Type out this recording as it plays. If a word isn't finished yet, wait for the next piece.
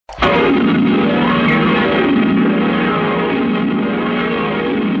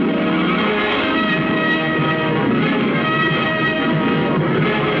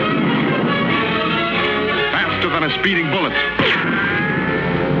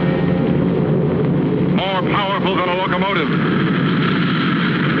powerful than a locomotive.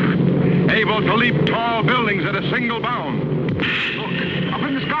 Able to leap tall buildings at a single bound. Look, up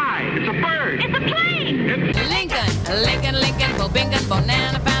in the sky, it's a bird. It's a plane. It's Lincoln, Bobingan,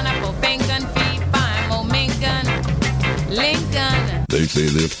 Bonana, Pineapple, Bingan, Fee, Fine, Momingan, Lincoln. They say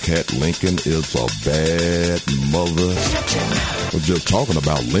this cat Lincoln is a bad mother. We're just talking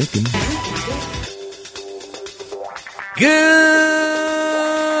about Lincoln. Good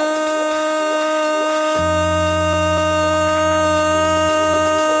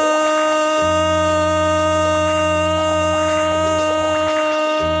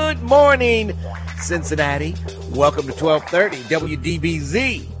morning, Cincinnati. Welcome to 1230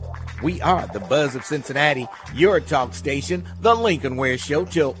 WDBZ. We are the Buzz of Cincinnati, your talk station, the Lincoln Ware Show,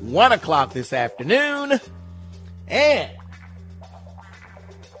 till 1 o'clock this afternoon. And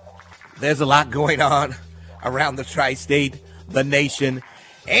there's a lot going on around the tri-state, the nation,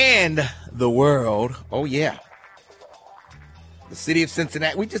 and the world. Oh, yeah. The city of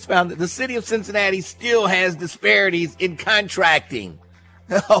Cincinnati, we just found that the city of Cincinnati still has disparities in contracting.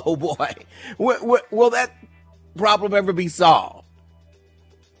 Oh, boy. Will that problem ever be solved?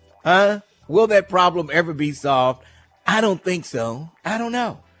 Will that problem ever be solved? I don't think so. I don't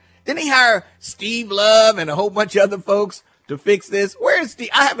know. Didn't he hire Steve Love and a whole bunch of other folks to fix this? Where's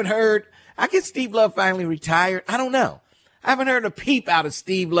Steve? I haven't heard. I guess Steve Love finally retired. I don't know. I haven't heard a peep out of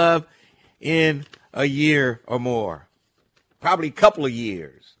Steve Love in a year or more. Probably a couple of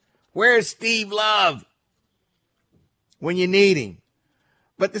years. Where's Steve Love when you need him?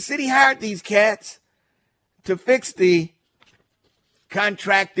 But the city hired these cats to fix the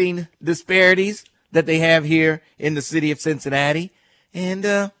contracting disparities that they have here in the city of Cincinnati. And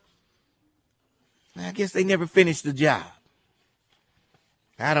I guess they never finished the job.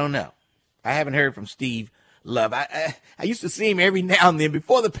 I don't know. I haven't heard from Steve Love. I used to see him every now and then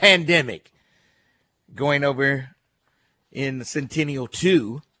before the pandemic going over in the Centennial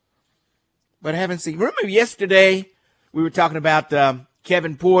 2. But I haven't seen. Remember yesterday we were talking about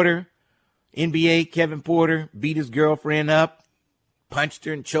Kevin Porter, NBA Kevin Porter beat his girlfriend up, punched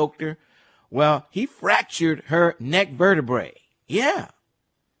her and choked her. Well, he fractured her neck vertebrae. Yeah.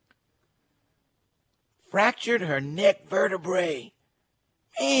 Fractured her neck vertebrae.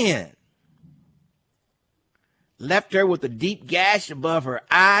 Man. Left her with a deep gash above her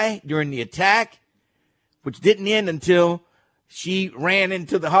eye during the attack, which didn't end until she ran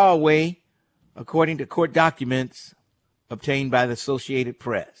into the hallway, according to court documents obtained by the Associated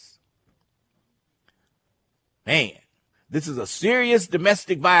Press. Man, this is a serious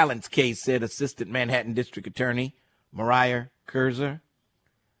domestic violence case, said Assistant Manhattan District Attorney Mariah Kurzer.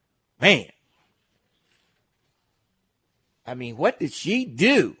 Man, I mean, what did she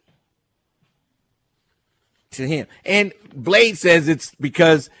do to him? And Blade says it's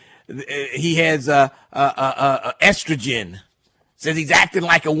because he has estrogen. Says he's acting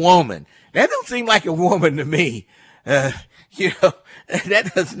like a woman. That don't seem like a woman to me.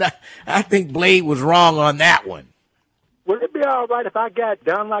 That does not. I think Blade was wrong on that one. Would it be all right if I got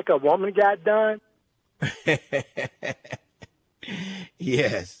done like a woman got done?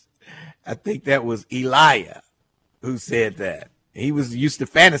 Yes. I think that was Elijah who said that. He used to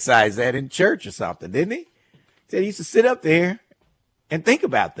fantasize that in church or something, didn't he? Said he used to sit up there and think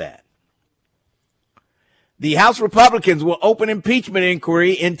about that. The House Republicans will open impeachment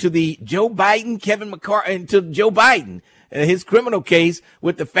inquiry into the Joe Biden, his criminal case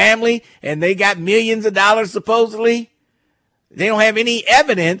with the family, and they got millions of dollars supposedly. They don't have any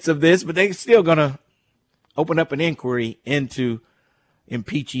evidence of this, but they're still going to open up an inquiry into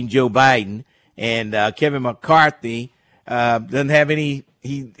impeaching Joe Biden. And Kevin McCarthy doesn't have any,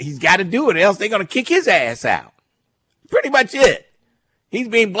 he's got to do it, else they're going to kick his ass out. Pretty much it. He's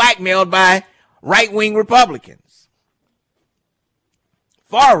being blackmailed by right-wing Republicans,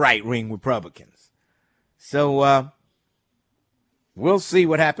 far right-wing Republicans. So we'll see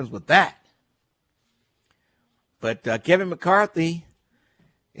what happens with that. But Kevin McCarthy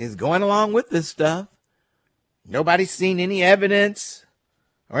is going along with this stuff. Nobody's seen any evidence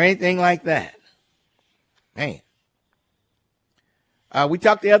or anything like that. Man. We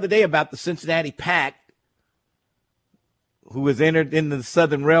talked the other day about the Cincinnati Pact, who has entered into the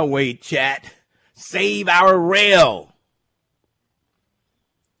Southern Railway chat. Save our rail.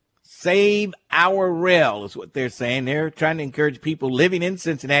 Save our rail is what they're saying. They're trying to encourage people living in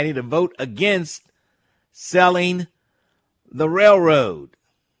Cincinnati to vote against selling the railroad.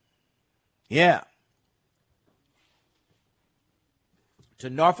 Yeah. To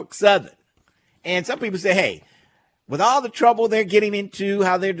Norfolk Southern. And some people say, hey, with all the trouble they're getting into,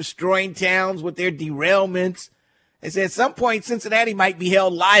 how they're destroying towns with their derailments, they say at some point Cincinnati might be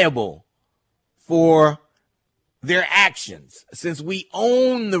held liable for their actions. Since we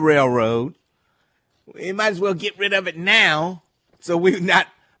own the railroad, we might as well get rid of it now so we're not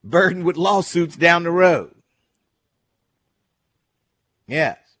burdened with lawsuits down the road.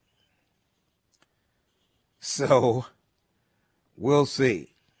 Yes. So we'll see.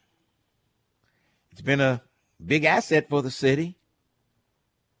 It's been a big asset for the city.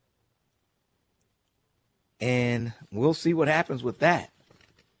 And we'll see what happens with that.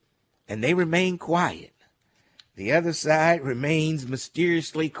 And they remain quiet. The other side remains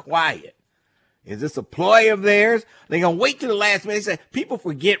mysteriously quiet. Is this a ploy of theirs? They're going to wait till the last minute. They say people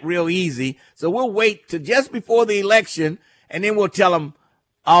forget real easy. So we'll wait till just before the election, and then we'll tell them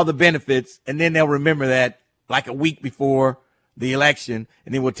all the benefits, and then they'll remember that like a week before the election,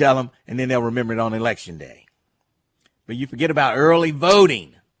 and then we'll tell them, and then they'll remember it on election day. But you forget about early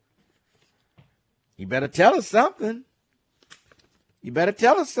voting. You better tell us something. You better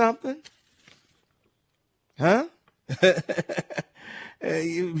tell us something. Huh?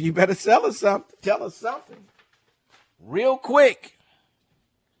 You better tell us something. Tell us something. Real quick.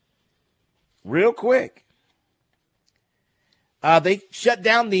 Real quick. They shut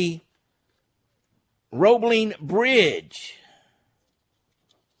down the Roebling Bridge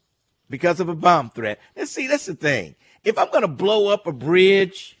because of a bomb threat. And see, that's the thing. If I'm going to blow up a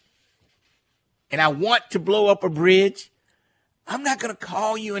bridge, and I want to blow up a bridge, I'm not going to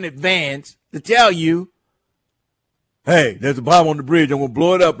call you in advance to tell you, hey, there's a bomb on the bridge. I'm going to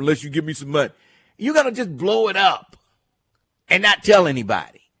blow it up unless you give me some money. You're going to just blow it up and not tell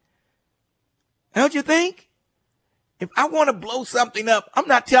anybody. Don't you think? If I want to blow something up, I'm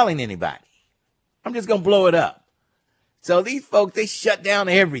not telling anybody. I'm just going to blow it up. So these folks, they shut down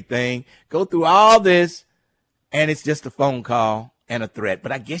everything, go through all this, and it's just a phone call and a threat.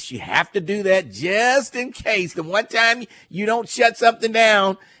 But I guess you have to do that just in case. The one time you don't shut something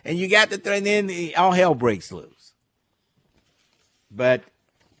down and you got the threat, and then all hell breaks loose. But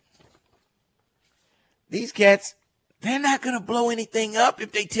these cats, they're not going to blow anything up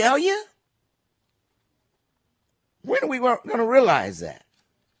if they tell you. When are we going to realize that?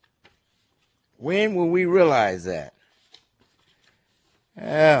 When will we realize that?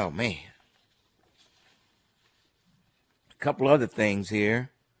 Oh, man. A couple other things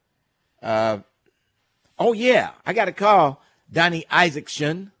here. Oh, yeah. I got to call Donnie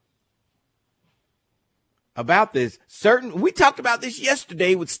Isaacson about this. We talked about this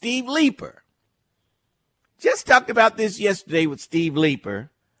yesterday with Steve Leeper. Just talked about this yesterday with Steve Leeper.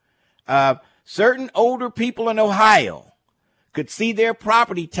 Certain older people in Ohio could see their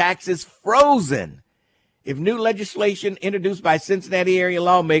property taxes frozen if new legislation introduced by Cincinnati area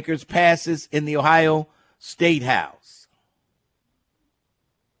lawmakers passes in the Ohio State House.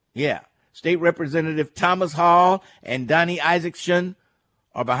 Yeah, State Representative Thomas Hall and Donnie Isaacson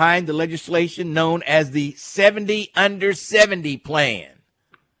are behind the legislation known as the 70 under 70 plan.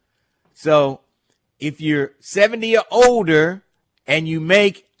 So if you're 70 or older and you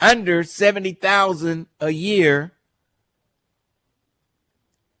make under $70,000 a year,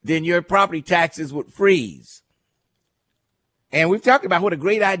 then your property taxes would freeze. And we've talked about what a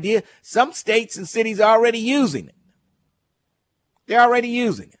great idea. Some states and cities are already using it. They're already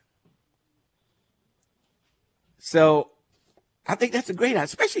using it. So I think that's a great idea,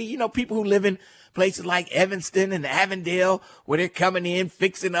 especially, people who live in places like Evanston and Avondale, where they're coming in,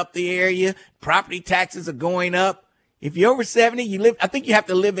 fixing up the area. Property taxes are going up. If you're over 70, I think you have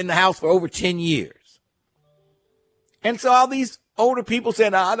to live in the house for over 10 years. And so all these older people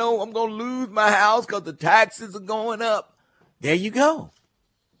saying, I'm going to lose my house because the taxes are going up. There you go.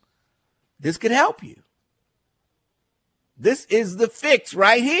 This could help you. This is the fix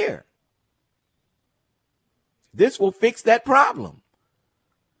right here. This will fix that problem.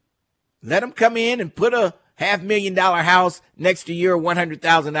 Let them come in and put a $500,000 house next to your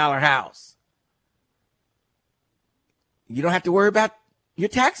 $100,000 house. You don't have to worry about your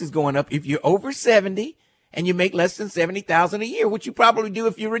taxes going up if you're over 70 and you make less than $70,000 a year, which you probably do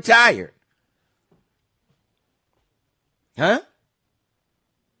if you're retired. Huh?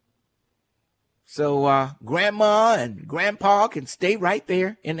 So grandma and grandpa can stay right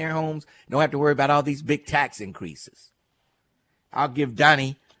there in their homes. Don't have to worry about all these big tax increases. I'll give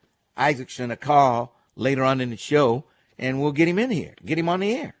Donnie Isaacson a call later on in the show, and we'll get him in here, get him on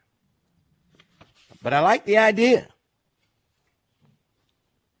the air. But I like the idea.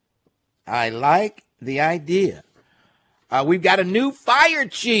 I like the idea. We've got a new fire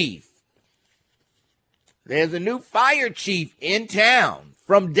chief. There's a new fire chief in town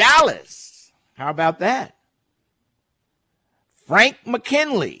from Dallas. How about that? Frank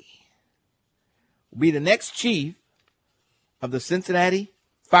McKinley will be the next chief of the Cincinnati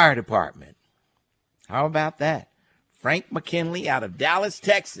Fire Department. How about that? Frank McKinley out of Dallas,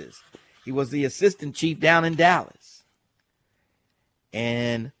 Texas. He was the assistant chief down in Dallas.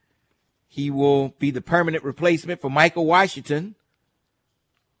 And he will be the permanent replacement for Michael Washington,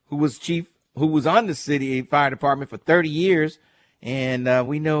 who was on the city fire department for 30 years. And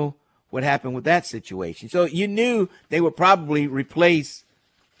we know what happened with that situation. So you knew they would probably replace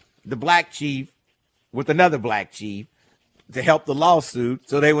the black chief with another black chief to help the lawsuit.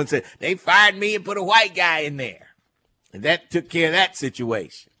 So they would say, they fired me and put a white guy in there. And that took care of that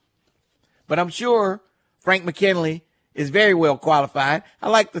situation. But I'm sure Frank McKinley is very well qualified. I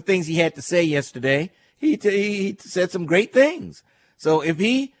like the things he had to say yesterday. He said some great things. So if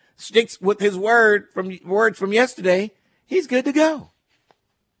he sticks with his words from yesterday, he's good to go.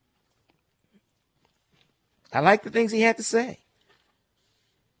 I like the things he had to say.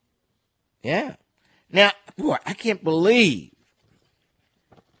 Yeah. Now, boy, I can't believe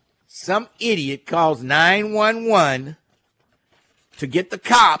some idiot calls 911 to get the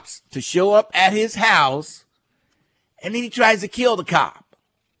cops to show up at his house, and then he tries to kill the cop.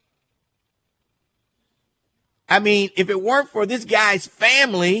 I mean, if it weren't for this guy's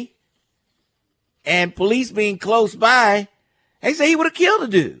family and police being close by, they say he would have killed the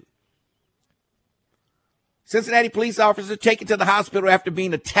dude. Cincinnati police officer taken to the hospital after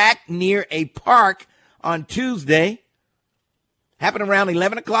being attacked near a park on Tuesday. Happened around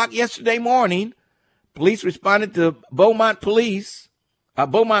 11 o'clock yesterday morning. Police responded to Beaumont Place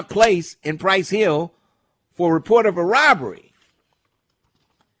in Price Hill for a report of a robbery.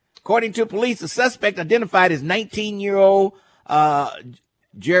 According to police, the suspect identified as 19-year-old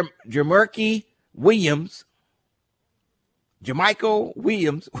Jermichael Williams. Jermichael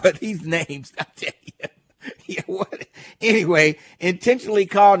Williams. What these names, I tell you. Yeah, what? Anyway, intentionally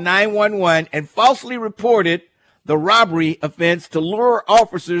called 911 and falsely reported the robbery offense to lure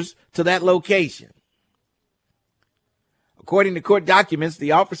officers to that location. According to court documents,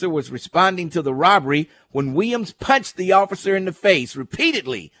 the officer was responding to the robbery when Williams punched the officer in the face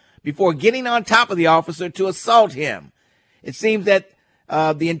repeatedly before getting on top of the officer to assault him. It seems that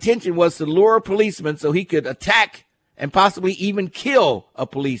the intention was to lure a policeman so he could attack and possibly even kill a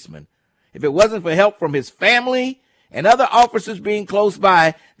policeman. If it wasn't for help from his family and other officers being close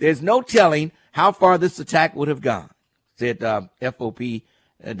by, there's no telling how far this attack would have gone, said FOP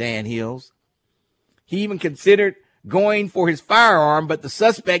Dan Hills. He even considered going for his firearm, but the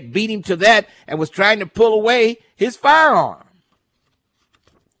suspect beat him to that and was trying to pull away his firearm.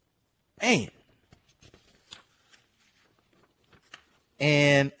 Man.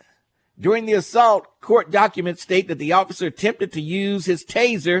 And during the assault, court documents state that the officer attempted to use his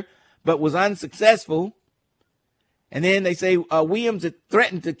taser but was unsuccessful. And then they say Williams had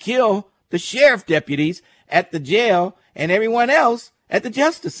threatened to kill the sheriff deputies at the jail and everyone else at the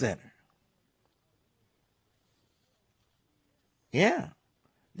Justice Center. Yeah,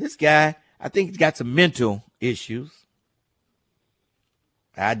 this guy, I think he's got some mental issues.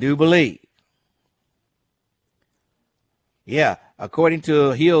 I do believe. Yeah, according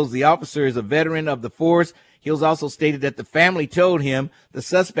to Hills, the officer is a veteran of the force. Hills also stated that the family told him the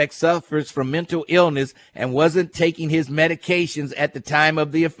suspect suffers from mental illness and wasn't taking his medications at the time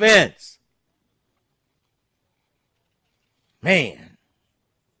of the offense. Man,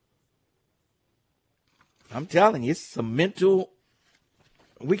 I'm telling you,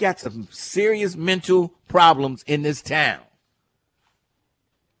 we got some serious mental problems in this town.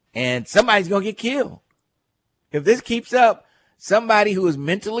 And somebody's going to get killed. If this keeps up, somebody who is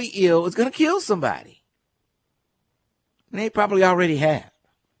mentally ill is going to kill somebody. And they probably already have.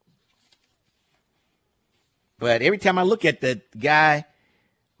 But every time I look at the guy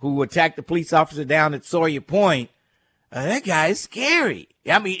who attacked the police officer down at Sawyer Point, that guy is scary.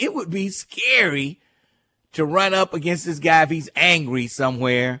 I mean, it would be scary to run up against this guy if he's angry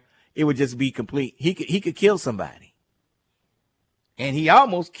somewhere. It would just be complete. He could kill somebody. And he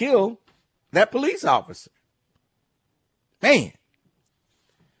almost killed that police officer. Man.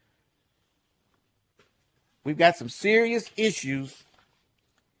 We've got some serious issues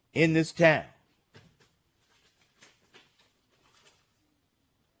in this town.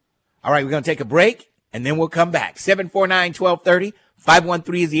 All right, we're going to take a break, and then we'll come back. 749-1230,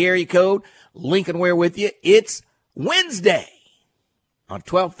 513 is the area code. Lincoln Ware with you. It's Wednesday on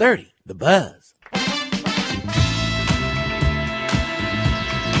 1230, The Buzz.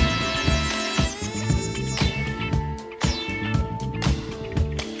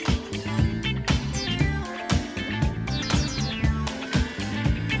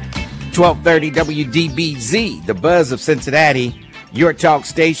 .1230 WDBZ, The Buzz of Cincinnati, your talk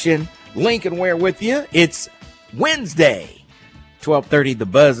station. Lincoln Ware with you. It's Wednesday, 1230, The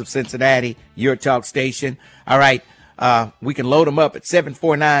Buzz of Cincinnati, your talk station. All right, We can load them up at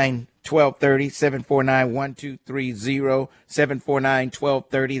 749-1230, 749-1230,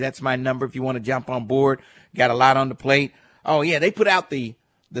 749-1230. That's my number if you want to jump on board. Got a lot on the plate. Oh, yeah, they put out the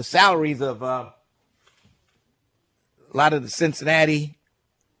salaries of a lot of the Cincinnati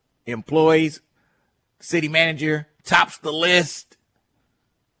employees. City manager tops the list.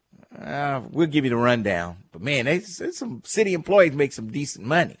 We'll give you the rundown. But, man, there's some city employees make some decent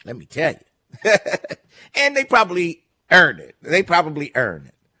money, let me tell you. And they probably earned it.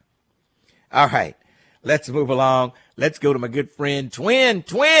 All right, let's move along. Let's go to my good friend, Twin.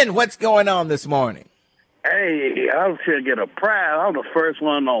 Twin, what's going on this morning? Hey, I'm here to get a prize. I'm the first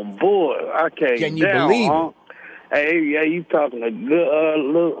one on board. I can't. Can you believe it? Hey, yeah, you talking a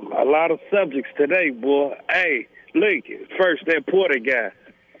lot of subjects today, boy. Hey, look, first that Porter guy.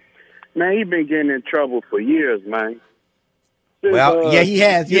 Man, he been getting in trouble for years, man. Well, yeah, he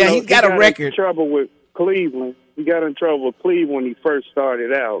has. Yeah, he's got a record. In trouble with Cleveland. He got in trouble with Cleveland when he first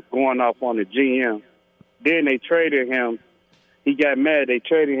started out, going off on the GM. Then they traded him. He got mad. They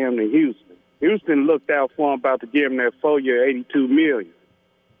traded him to Houston. Houston looked out for him, about to give him that 4-year, $82 million.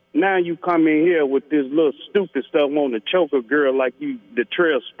 Now you come in here with this little stupid stuff, wanting to choke a girl like you the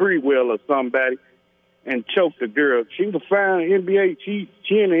Trail Spreewell or somebody, and choke the girl. She was a fine NBA. She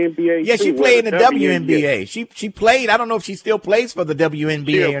in the NBA. Yeah, too, she played in the WNBA. She played. I don't know if she still plays for the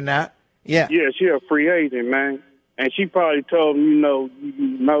WNBA or not. Yeah. Yeah, she a free agent, man. And she probably told him,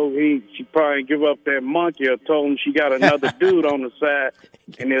 she probably give up that monkey or told him she got another dude on the side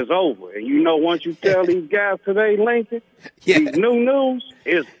and it's over. And once you tell these guys today, Lincoln, these new news,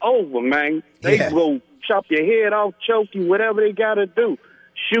 it's over, man. They go chop your head off, choke you, whatever they got to do.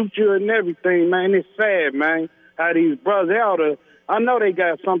 Shoot you and everything, man. It's sad, man, how these brothers I know they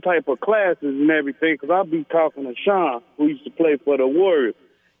got some type of classes and everything, because I'll be talking to Sean, who used to play for the Warriors.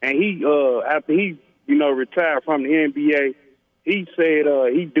 And he, after he, retired from the NBA, he said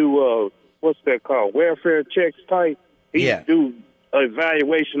he do, what's that called, welfare checks type. He do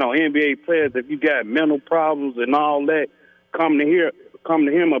evaluation on NBA players. If you got mental problems and all that, come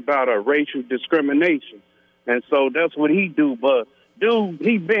to him about racial discrimination. And so that's what he do. But, dude,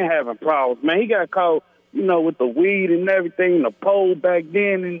 he been having problems, man. He got caught, with the weed and everything, the pole back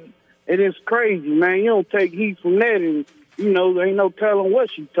then. And it is crazy, man. You don't take heat from that, and there ain't no telling what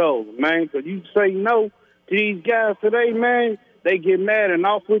she told him, man. Because you say no to these guys today, man, they get mad and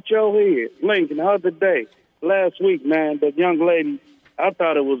off with your head. Lincoln, the other day, last week, man, that young lady, I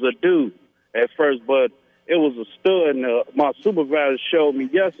thought it was a dude at first, but it was a stud. And my supervisor showed me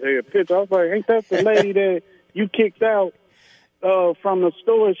yesterday a picture. I was like, ain't that the lady that you kicked out from the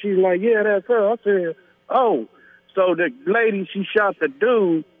store? She's like, yeah, that's her. I said, oh. So the lady, she shot the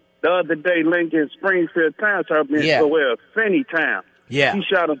dude the other day, Lincoln, Springfield Town, Finney Town. Yeah. She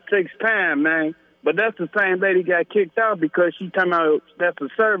shot him 6 times, man. But that's the same lady got kicked out because she talking about that's a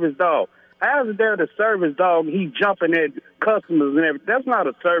service dog. How is that a service dog? He jumping at customers and everything. That's not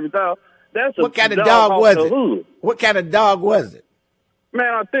a service dog. That's a What kind of dog was it? Hood. What kind of dog was it?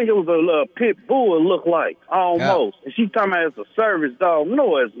 Man, I think it was a pit bull, it looked like, almost. And she talking about it's a service dog.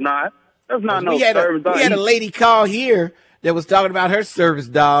 No, it's not. That's not no service dog. We had a lady call here that was talking about her service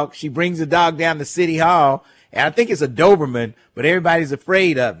dog. She brings the dog down to City Hall, and I think it's a Doberman, but everybody's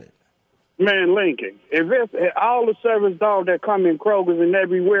afraid of it. Man, Lincoln, if it's all the service dogs that come in Kroger's and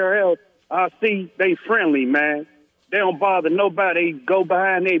everywhere else, I see they friendly, man. They don't bother nobody. They go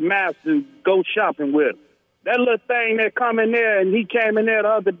behind their masks and go shopping with them. That little thing that come in there, and he came in there the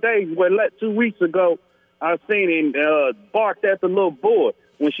other day, 2 weeks ago, I seen him barked at the little boy.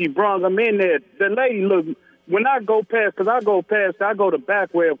 When she brought him in there, the lady looked, when I go past, because I go the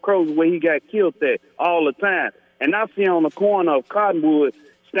back way of Kroger where he got killed at all the time. And I see her on the corner of Cottonwood,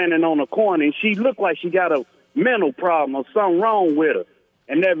 standing on the corner, and she looked like she got a mental problem or something wrong with her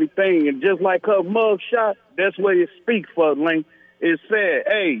and everything. And just like her mug shot, that's what it speaks for, Link. It said,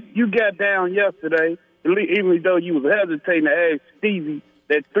 hey, you got down yesterday, even though you was hesitating to ask Stevie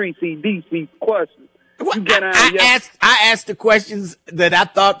that 3CDC question. I asked the questions that I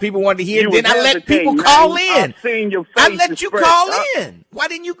thought people wanted to hear. Then I let people call in. I let you call in. Why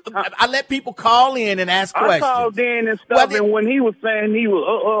didn't you? I let people call in and ask questions. I called in and stuff, and when he was saying he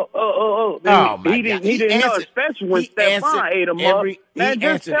was he didn't know, especially when Stephon ate him up. Man,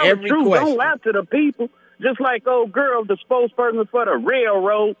 just tell the truth. Don't lie to the people. Just like old girl, the spokesperson for the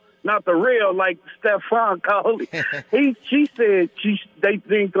railroad. Not the real, like Stephon called it. She said they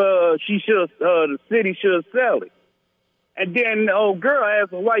think the city should sell it. And then the old girl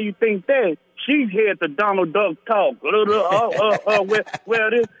asked her, why you think that? She heard the Donald Duck talk.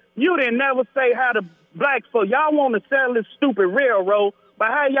 You didn't never say how the black folk. Y'all want to sell this stupid railroad, but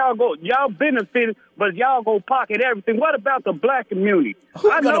how y'all benefit, but y'all go pocket everything. What about the black community?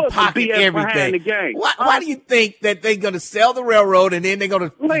 Who's going to pocket everything? The game. Why do you think that they're going to sell the railroad and then they're going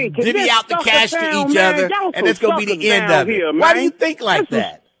to divvy out the cash to each other, and that's going to be the end of it? Here, why do you think like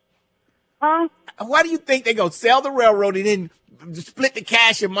that? Huh? Why do you think they're going to sell the railroad and then split the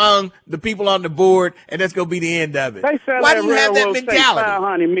cash among the people on the board, and that's going to be the end of it? Why do you have that mentality? Say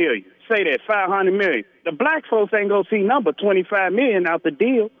 $500 million. Say that, $500 million. The black folks ain't going to see number $25 million out the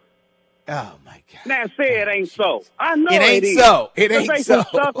deal. Oh, my God. Now, say it ain't so. I know it ain't is. so. It ain't so. Some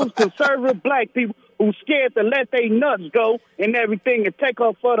suckers, conservative black people who scared to let their nuts go and everything and take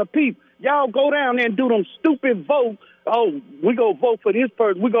up for the people. Y'all go down there and do them stupid votes. Oh, we go vote for this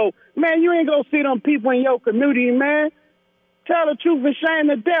person. We go, man, you ain't going to see them people in your community, man. Tell the truth and shame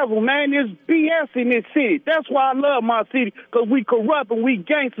the devil, man. There's BS in this city. That's why I love my city, because we corrupt and we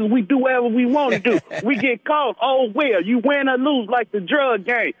gangsters. We do whatever we want to do. We get caught. Oh, well, you win or lose like the drug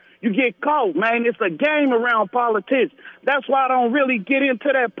game. You get caught, man. It's a game around politics. That's why I don't really get into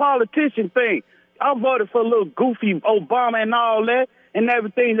that politician thing. I voted for a little goofy Obama and all that and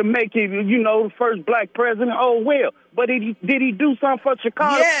everything to make it, the first black president. Oh, well. But did he do something for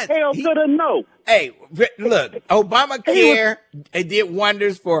Chicago? Yes, Hell to the no. Hey, look, Obamacare did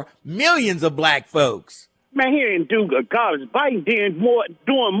wonders for millions of black folks. Man, he didn't do a garbage. Biden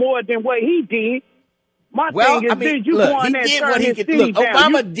doing more than what he did. My thing is, he did what he could do. Look,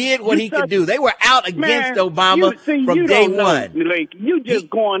 Obama did what he could do. They were out against Obama from day one. Like, you just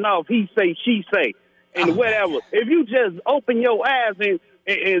going off he say, she say, and whatever. If you just open your eyes and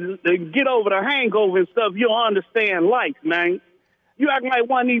get over the hangover and stuff, you'll understand life, man. You act like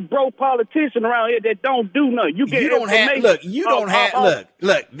one of these broke politicians around here that don't do nothing.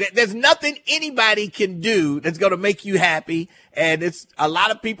 Look, there's nothing anybody can do that's going to make you happy. And it's a lot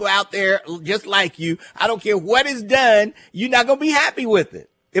of people out there just like you. I don't care what is done. You're not going to be happy with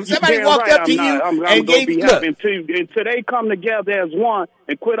it. If somebody walked up to you and gave you, until they come together as one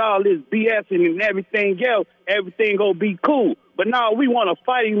and quit all this BS and everything else, everything gonna be cool. But now we want to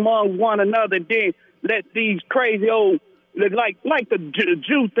fight among one another. Then let these crazy old like the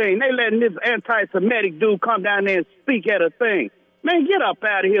Jew thing. They letting this anti-Semitic dude come down there and speak at a thing. Man, get up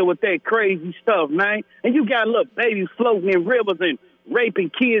out of here with that crazy stuff, man. And you got little babies floating in rivers and raping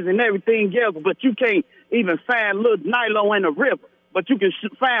kids and everything else, but you can't even find little Nilo in the river. But you can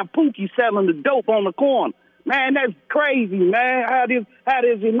find Pookie selling the dope on the corner. Man, that's crazy, man. How this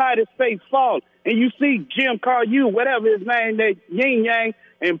United States fall. And you see Jim Carrey, whatever his name, that Yin Yang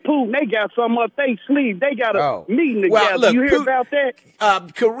and Putin, they got something up their sleeve. They got a meeting together. Well, look, you hear about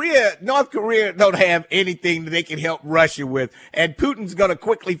that? North Korea don't have anything that they can help Russia with. And Putin's going to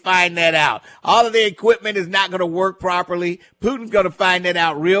quickly find that out. All of their equipment is not going to work properly. Putin's going to find that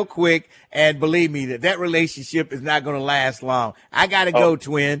out real quick. And believe me, that relationship is not going to last long. I got to go,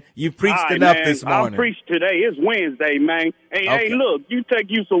 twin. You preached enough this morning. I preached today. It's Wednesday, man. Hey, look, you take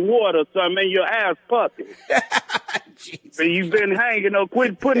you some water or something, and your ass puffy. So you've been hanging up.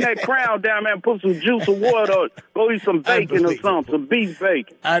 Quit putting that crown down, man. Put some juice or water or go eat some bacon or something, some beef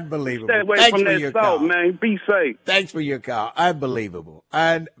bacon. Unbelievable. Stay away from that salt, man. Be safe. Thanks for your call. Unbelievable.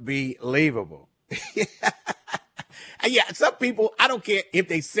 Yeah, some people, I don't care if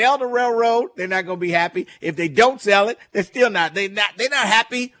they sell the railroad, they're not going to be happy. If they don't sell it, they're still not. They're not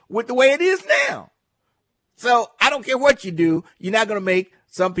happy with the way it is now. So I don't care what you do, you're not going to make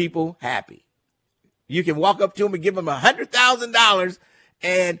some people happy. You can walk up to them and give them $100,000,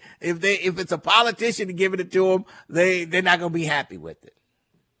 and if it's a politician and giving it to them, they're not going to be happy with it.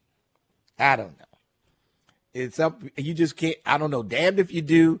 I don't know. It's up. You just can't. I don't know. Damned if you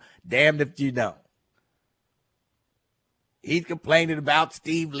do, damned if you don't. He's complaining about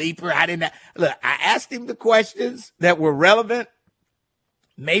Steve Leeper. Look, I asked him the questions that were relevant.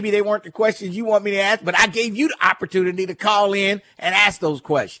 Maybe they weren't the questions you want me to ask, but I gave you the opportunity to call in and ask those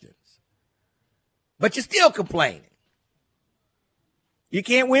questions. But you're still complaining. You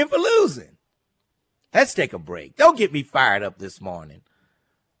can't win for losing. Let's take a break. Don't get me fired up this morning.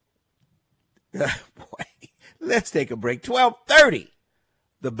 Boy, let's take a break. 12:30,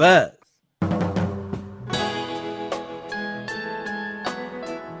 The Buzz.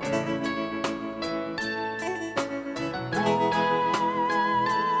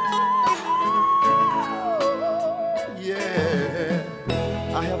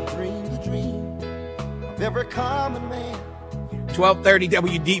 Every common man. 1230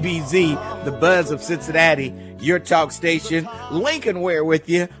 WDBZ, the Buzz of Cincinnati, your talk station. Lincoln Ware with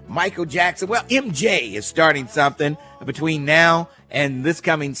you. Michael Jackson. Well, MJ is starting something between now and this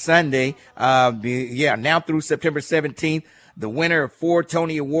coming Sunday. Now through September 17th. the winner of 4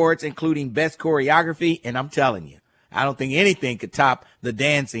 Tony Awards, including Best Choreography. And I'm telling you, I don't think anything could top the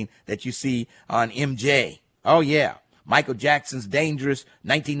dancing that you see on MJ. Oh, yeah. Michael Jackson's Dangerous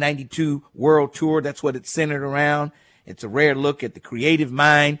 1992 World Tour. That's what it's centered around. It's a rare look at the creative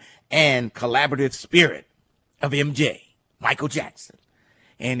mind and collaborative spirit of MJ, Michael Jackson.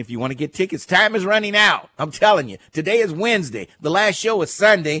 And if you want to get tickets, time is running out. I'm telling you, today is Wednesday. The last show is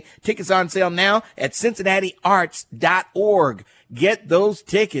Sunday. Tickets on sale now at cincinnatiarts.org. Get those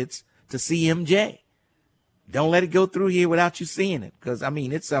tickets to see MJ. Don't let it go through here without you seeing it, because, I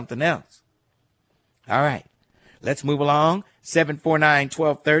mean, it's something else. All right, let's move along.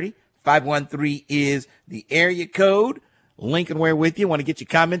 749-1230. 513 is the area code. Lincoln Ware with you. Want to get your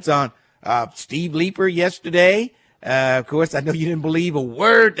comments on Steve Leeper yesterday. Of course, I know you didn't believe a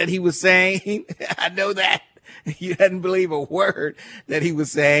word that he was saying. I know that. You didn't believe a word that he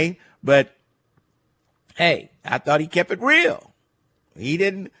was saying. But, hey, I thought he kept it real. He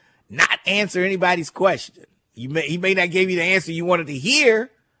didn't not answer anybody's question. He may not give you the answer you wanted to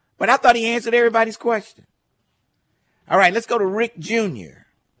hear, but I thought he answered everybody's question. All right, let's go to Rick Jr.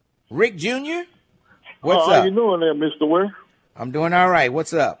 Rick Jr., what's up? How you doing there, Mr. Ware? I'm doing all right.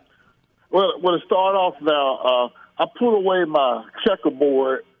 What's up? Well, to start off now, I put away my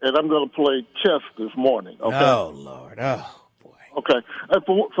checkerboard, and I'm going to play chess this morning. Okay? Oh, Lord. Oh, boy. Okay. And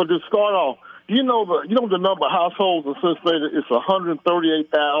for to start off, you know the number of households in Cincinnati? It's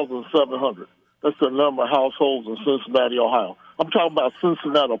 138,700. That's the number of households in Cincinnati, Ohio. I'm talking about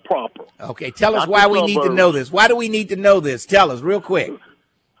Cincinnati proper. Okay, tell us why we need to know this. Why do we need to know this? Tell us real quick.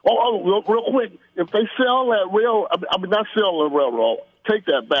 Real quick. If they sell that not sell the railroad. Take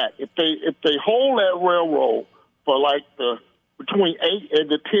that back. If they hold that railroad for like between 8 and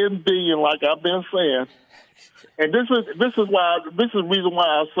the 10 billion, like I've been saying, and this is the reason why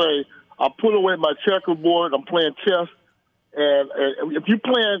I say I put away my checkerboard. I'm playing chess, and if you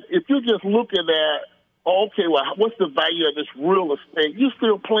just looking at what's the value of this real estate? You're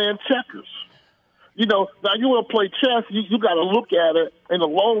still playing checkers. Now you want to play chess, you got to look at it in the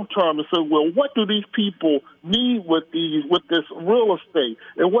long term and say, well, what do these people need with this real estate,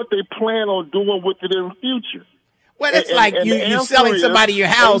 and what they plan on doing with it in the future? Well, it's like you selling somebody your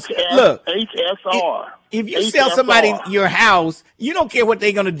house. Look, HSR. If you sell somebody your house, you don't care what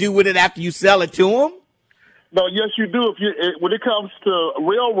they're going to do with it after you sell it to them. No, yes, you do. When it comes to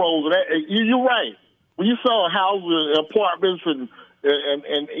railroads, you're right. When you sell houses, apartments, and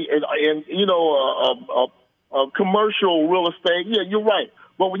commercial real estate, yeah, you're right.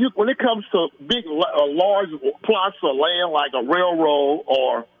 But when it comes to big, large plots of land like a railroad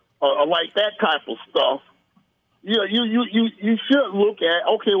or like that type of stuff, you should look at,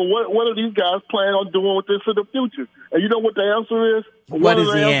 okay, well, what are these guys planning on doing with this in the future? And you know what the answer is? What is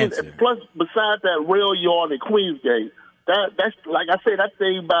the answer? Plus, besides that rail yard in Queensgate, that's like I said, that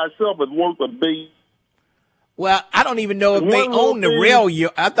thing by itself is worth $1 billion. Well, I don't even know if they own the rail.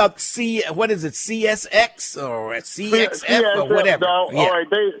 I thought CSX or CXF or whatever. No, yeah. All right,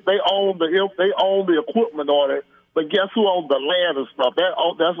 they own the equipment on it, but guess who owns the land and stuff?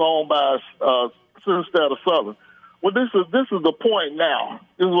 That's owned by Cincinnati Southern. Well, this is the point now.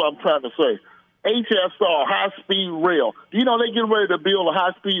 This is what I'm trying to say. HSR, high speed rail. You know they getting ready to build a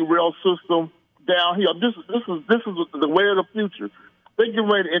high speed rail system down here. This is the way of the future. They get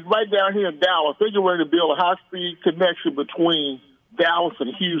ready, and right down here in Dallas, they get ready to build a high-speed connection between Dallas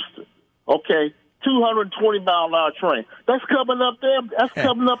and Houston. Okay, 220-mile-an-hour train. That's coming up there. That's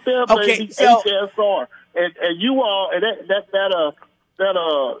coming up there, baby. So, HSR, and you all, and that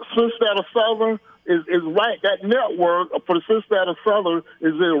Cincinnati Southern is right. That network for the Cincinnati Southern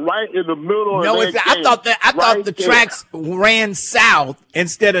is right in the middle of that. I thought the tracks ran south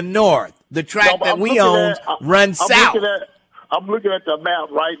instead of north. The track that we own runs south. I'm looking at the map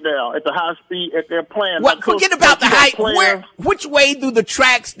right now at the high speed at their plan. Well, forget about the height. Which way do the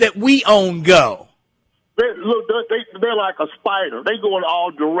tracks that we own go? They're like a spider. They go in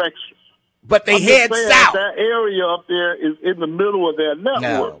all directions. But they head south. That area up there is in the middle of their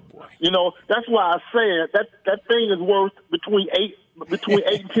network. No, boy. That's why I said that thing is worth between $8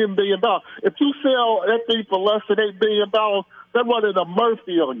 and $10 billion. If you sell that thing for less than $8 billion, they're running a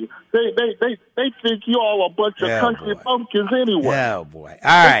Murphy on you. They think you all a bunch of country bumpkins anyway. Oh boy!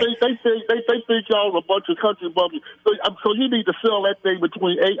 All right. They think y'all a bunch of country bumpkins. So you need to sell that thing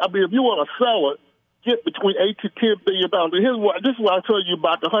between $8. I mean, if you want to sell it, get between $8 to $10 billion. This is what I tell you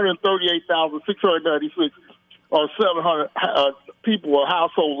about the 138,696 or 700 people or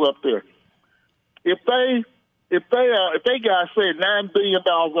households up there. If they got say $9 billion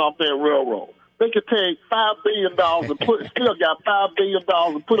off their railroad, they could take $5 billion and still got $5 billion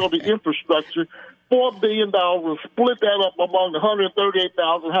and put on the infrastructure, $4 billion and split that up among the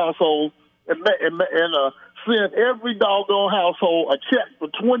 138,000 households and send every doggone household a check for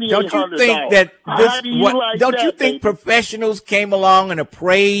 $2,800. Don't you think that don't you think professionals came along and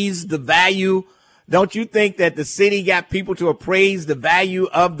appraised the value? Don't you think that the city got people to appraise the value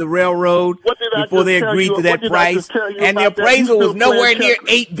of the railroad before they agreed to that price? And the appraisal was nowhere near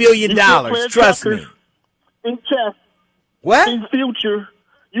 $8 billion. Trust me. In chess. What? In future,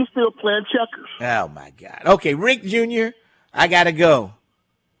 you still playing checkers. Oh, my God. Okay, Rick Jr., I got to go.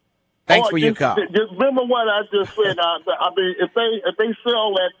 Thanks for your call. Just remember what I just said. I mean, if they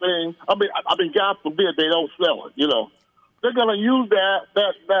sell that thing, I mean, God forbid they don't sell it. You know, they're going to use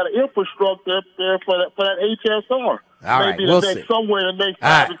that infrastructure up there for that HSR. All right, maybe we'll see. Somewhere in the next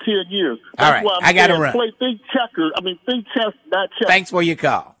 5 to 10 years. All right, I got to run. Think checkers. I mean, think chess, not chess. Thanks for your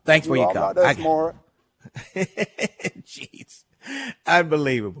call. Thanks for your call. That's more. Jeez.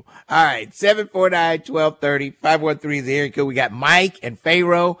 Unbelievable. All right. 749-1230, 513 is the area code. We got Mike and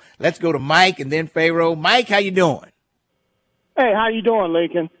Pharaoh. Let's go to Mike and then Pharaoh. Mike, how you doing? Hey, how you doing,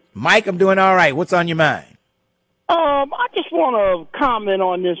 Lincoln? Mike, I'm doing all right. What's on your mind? I just want to comment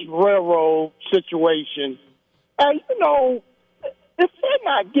on this railroad situation. You know, if they're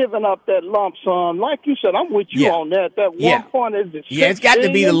not giving up that lump sum, like you said, I'm with you on that. That 1 point is the it's got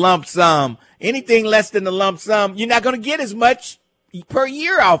to be the lump sum. Anything less than the lump sum, you're not going to get as much per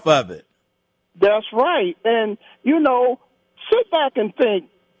year off of it. That's right. And, you know, sit back and think,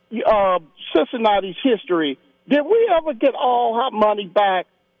 Cincinnati's history. Did we ever get all our money back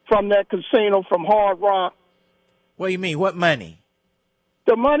from that casino from Hard Rock? What do you mean? What money?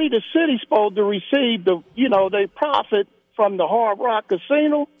 The money the city's supposed to receive, they profit from the Hard Rock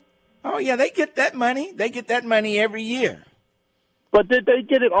Casino. Oh, yeah, they get that money. They get that money every year. But did they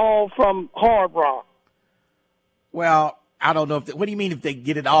get it all from Hard Rock? Well, I don't know. What do you mean if they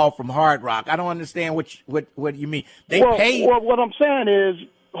get it all from Hard Rock? I don't understand what you mean. They pay. Well, what I'm saying is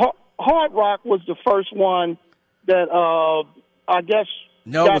Hard Rock was the first one that I guess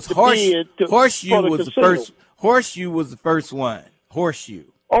no, got it was the Horseshoe. bid Horseshoe was the first. Horseshoe was the first one. Horseshoe.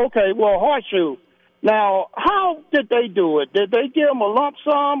 Okay, well, Horseshoe. Now, how did they do it? Did they give them a lump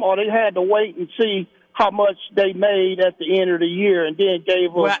sum, or they had to wait and see how much they made at the end of the year and then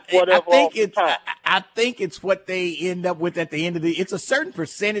gave them whatever? I think it's what they end up with at the end of the. It's a certain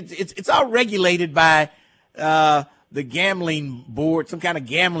percentage. It's all regulated by the gambling board, some kind of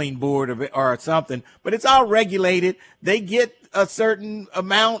gambling board or something. But it's all regulated. They get a certain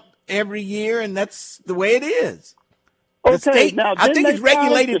amount every year, and that's the way it is. The state, now, I think it's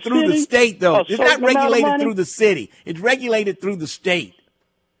regulated through the state, though. It's not regulated through the city. It's regulated through the state.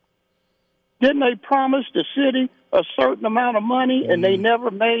 Didn't they promise the city a certain amount of money, and they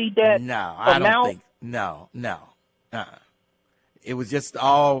never made that amount? No, I don't think. No. It was just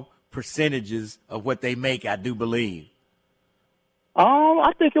all percentages of what they make, I do believe.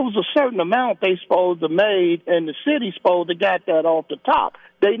 I think it was a certain amount they supposed to made, and the city supposed to got that off the top.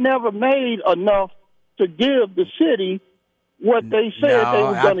 They never made enough to give the city what they said they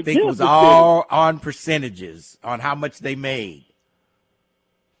were going to give the city. I think it was all on percentages, on how much they made.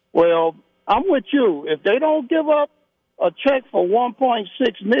 Well, I'm with you. If they don't give up a check for $1.6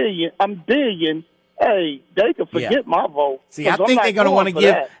 billion, hey, they can forget my vote. See, I think they're going to want to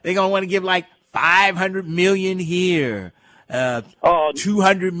give. They're going to want to give like $500 million here,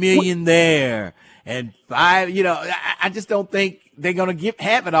 $200 million there, and I just don't think they're going to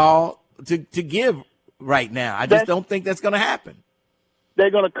have it all to give right now. I just don't think that's going to happen. They're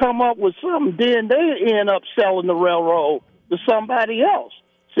going to come up with something, then they end up selling the railroad to somebody else.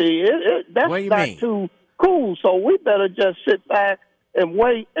 See, that's not too cool. So we better just sit back and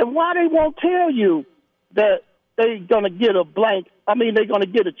wait. And why they won't tell you that they're going to get they're going to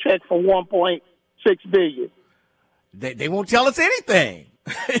get a check for $1.6 billion. They won't tell us anything.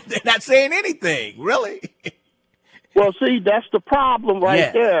 They're not saying anything, really. Well, see, that's the problem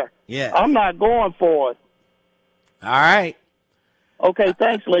there. Yeah. I'm not going for it. All right. Okay,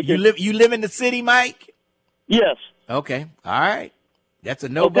 thanks, Lincoln. You live in the city, Mike? Yes. Okay. All right. That's a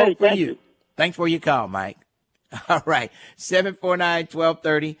no vote for you. Thanks for your call, Mike. All right.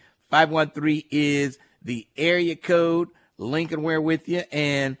 749-1230, 513 is the area code. Lincoln, Ware with you.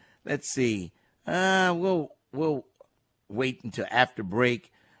 And let's see. We'll wait until after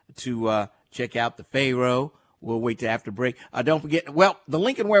break to check out the Pharaoh. We'll wait till after break. Don't forget, the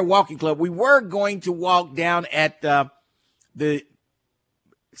Lincoln Ware Walking Club, we were going to walk down at the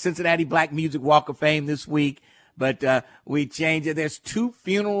Cincinnati Black Music Walk of Fame this week, but we changed it. There's 2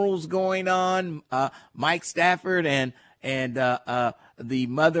 funerals going on. Mike Stafford and the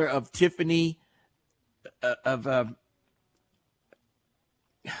mother of Tiffany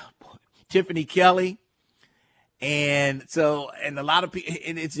Tiffany Kelly. And so, and a lot of people,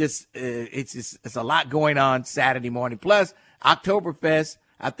 and it's a lot going on Saturday morning. Plus, Oktoberfest,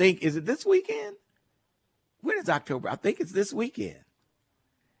 I think, is it this weekend? When is October? I think it's this weekend.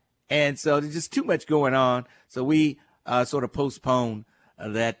 And so there's just too much going on. So we sort of postponed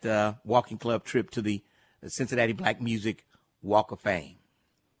that walking club trip to the Cincinnati Black Music Walk of Fame.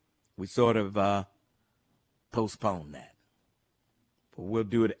 We sort of postponed that. But we'll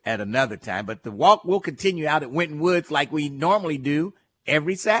do it at another time. But the walk will continue out at Winton Woods like we normally do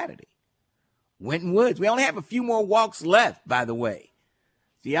every Saturday. Winton Woods. We only have a few more walks left, by the way.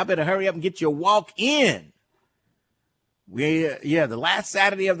 So y'all better hurry up and get your walk in. The last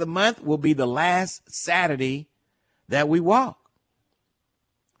Saturday of the month will be the last Saturday that we walk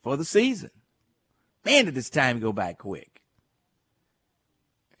for the season. Man, did this time go by quick.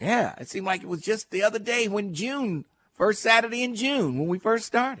 Yeah, it seemed like it was just the other day when first Saturday in June when we first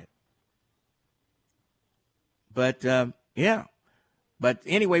started. But, yeah. But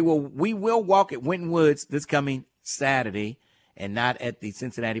anyway, we will walk at Winton Woods this coming Saturday and not at the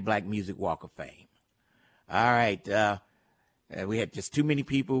Cincinnati Black Music Walk of Fame. All right. We had just too many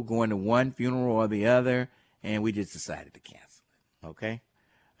people going to one funeral or the other, and we just decided to cancel it. Okay.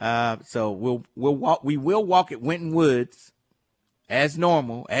 So we will walk at Winton Woods as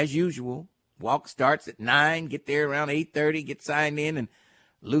normal, as usual. Walk starts at 9, get there around 8:30, get signed in and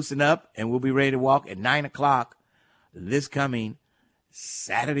loosen up, and we'll be ready to walk at 9 o'clock this coming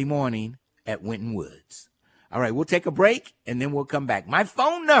Saturday morning at Winton Woods. All right, we'll take a break, and then we'll come back. My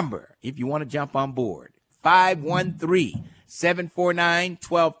phone number, if you want to jump on board,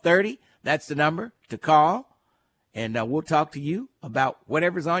 513-749-1230. That's the number to call, and we'll talk to you about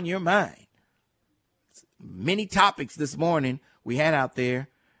whatever's on your mind. Many topics this morning we had out there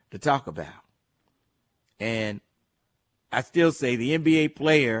to talk about. And I still say the NBA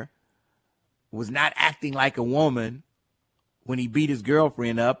player was not acting like a woman when he beat his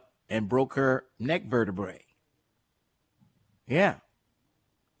girlfriend up and broke her neck vertebrae. Yeah.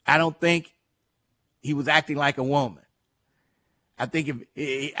 I don't think he was acting like a woman. I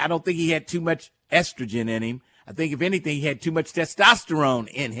don't think he had too much estrogen in him. I think if anything, he had too much testosterone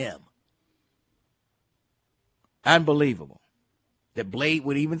in him. Unbelievable that Blade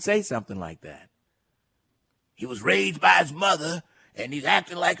would even say something like that. He was raised by his mother, and he's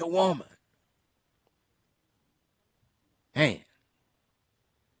acting like a woman. Man.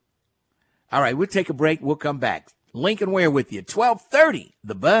 All right, we'll take a break. We'll come back. Lincoln Ware with you. 12:30,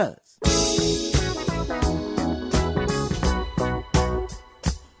 The Buzz.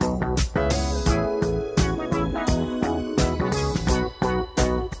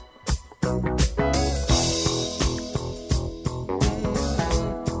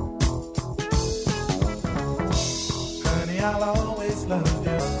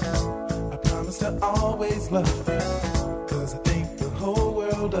 Always love you, 'cause I think the whole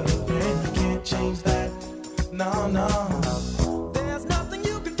world of you, and you can't change that, no, no. There's nothing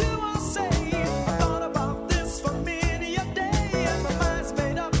you can do or say. I thought about this for many a day, and my mind's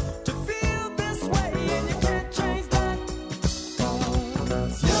made up to feel this way, and you can't change that.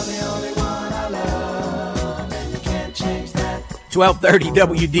 'Cause you're the only one I love, and you can't change that. 1230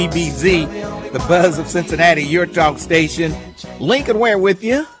 WDBZ, the Buzz of Cincinnati, your talk station. Lincoln Ware with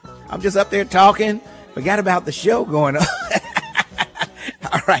you. I'm just up there talking. Forgot about the show going on.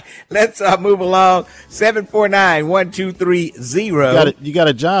 All right, let's move along. 749-1230. You got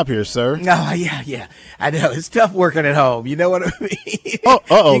a job here, sir. No, yeah. I know. It's tough working at home. You know what I mean?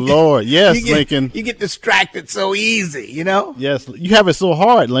 Lord. Yes, Lincoln. You get distracted so easy, you know? Yes. You have it so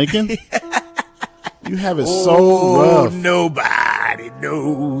hard, Lincoln. You have it so rough. Nobody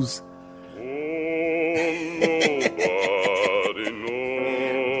knows.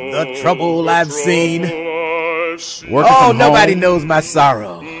 The trouble I've seen. Nobody knows my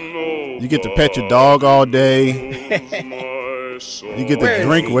sorrow. You get to pet your dog all day. You get to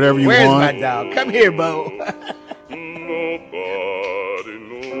drink whatever you want. Where's my dog? Come here, Bo. Nobody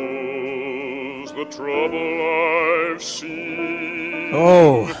knows the trouble I've seen.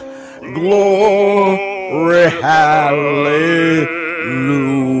 Oh, glory, hallelujah.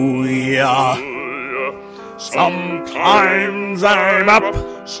 Sometimes I'm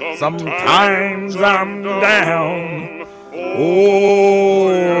up, sometimes I'm down. Oh,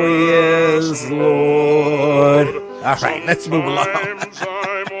 yes, Lord. All right, let's move along.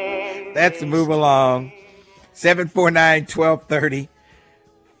 Let's move along. 749-1230.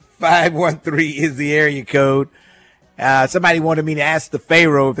 513 is the area code. Somebody wanted me to ask the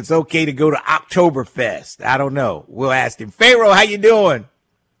Pharaoh if it's okay to go to Oktoberfest. I don't know. We'll ask him. Pharaoh, how you doing?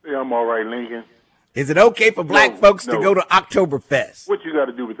 Yeah, I'm all right, Lincoln. Is it okay for black folks to go to Oktoberfest? What you got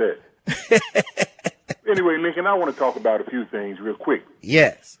to do with that? Anyway, Lincoln, I want to talk about a few things real quick.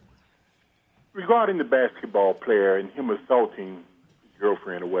 Yes. Regarding the basketball player and him assaulting his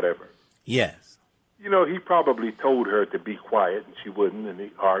girlfriend or whatever. Yes. You know, he probably told her to be quiet, and she wouldn't, and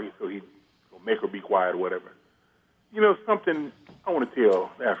they argued, so he'd make her be quiet or whatever. You know, something I want to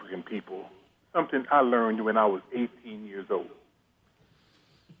tell African people, something I learned when I was 18 years old.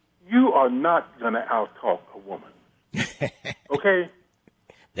 You are not going to out-talk a woman. Okay?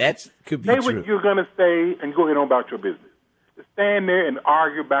 That could be Say true. what you're going to say and go ahead on about your business. To stand there and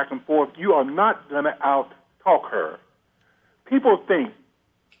argue back and forth, you are not going to out-talk her. People think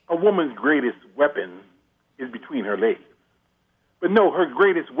a woman's greatest weapon is between her legs. But no, her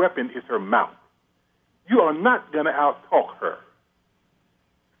greatest weapon is her mouth. You are not going to out-talk her.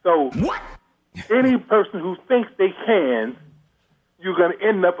 So what? Any person who thinks they can, you're going to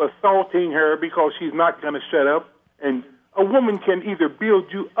end up assaulting her because she's not going to shut up. And a woman can either build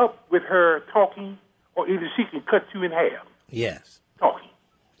you up with her talking, or either she can cut you in half. Yes. Talking.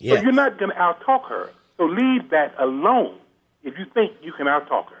 Yes. So you're not going to out-talk her. So leave that alone if you think you can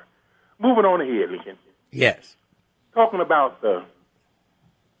out-talk her. Moving on ahead, Lincoln. Yes. Talking about the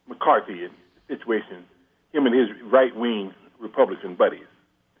McCarthy situation, him and his right-wing Republican buddies,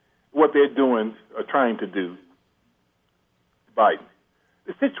 what they're doing or trying to do to Biden.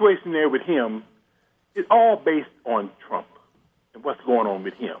 The situation there with him is all based on Trump and what's going on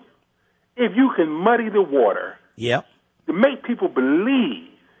with him. If you can muddy the water to make people believe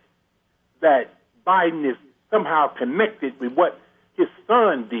that Biden is somehow connected with what his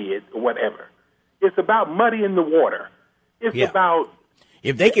son did or whatever, it's about muddying the water. It's about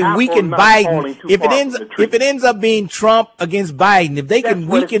if they can weaken Biden, if it ends up being Trump against Biden, if they can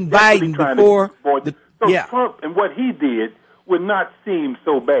weaken Biden before Trump and what he did would not seem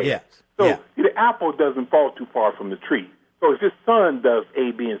so bad. Yes. So the apple doesn't fall too far from the tree. So if his son does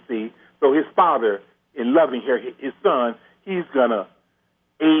A, B, and C, so his father, in loving his son, he's gonna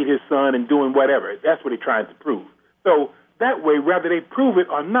aid his son in doing whatever. That's what he's trying to prove. So that way, whether they prove it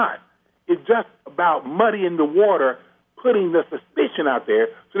or not, it's just about muddying the water, putting the suspicion out there.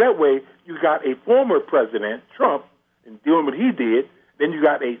 So that way, you got a former president, Trump, and doing what he did. Then you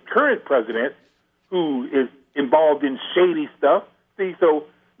got a current president who is involved in shady stuff. See, so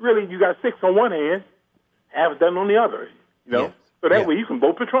really, you got six on one hand, half done on the other. You know, so that way you can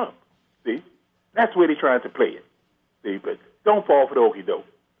vote for Trump. See, that's where they're trying to play it. See, but don't fall for the okie doke.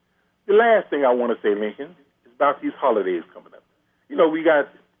 The last thing I want to say, Lincoln, is about these holidays coming up. You know, we got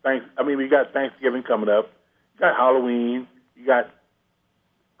Thanksgiving coming up. You got Halloween. You got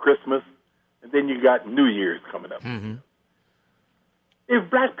Christmas, and then you got New Year's coming up. Mm-hmm. If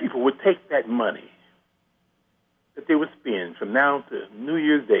black people would take that money that they would spend from now to New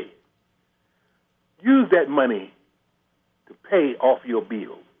Year's Day, use that money to pay off your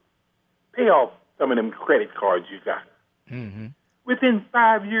bills, pay off some of them credit cards you got. Mm-hmm. Within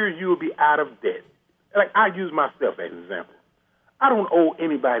 5 years, you will be out of debt. Like, I use myself as an example. I don't owe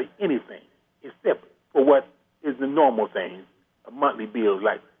anybody anything except for what is the normal things, a monthly bills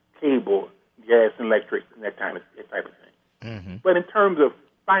like cable, gas, and electric, and that type of thing. Mm-hmm. But in terms of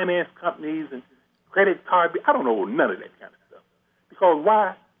finance companies and credit card, I don't owe none of that kind of stuff. Because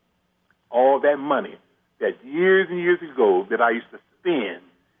why? All that money that years and years ago that I used to spend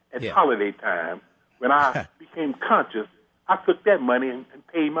at holiday time, when I became conscious, I took that money and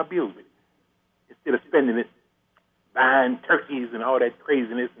paid my bills with it. Instead of spending it buying turkeys and all that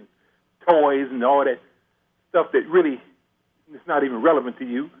craziness and toys and all that stuff that really is not even relevant to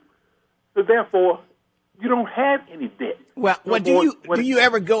you. So therefore, you don't have any debt. Well, do you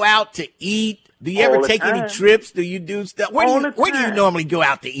ever go out to eat? Do you ever take any trips? Do you do stuff? Where do you normally go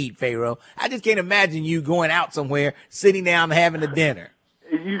out to eat, Pharaoh? I just can't imagine you going out somewhere, sitting down and having a dinner.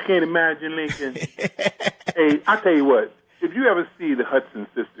 You can't imagine, Lincoln. Hey, I tell you what. If you ever see the Hudson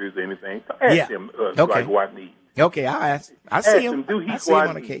sisters or anything, ask them do I go out and eat. Okay, I'll ask. I see them. Do he I see go them out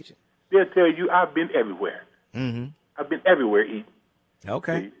on and occasion. Eat? They'll tell you, I've been everywhere. Mm-hmm. I've been everywhere eating.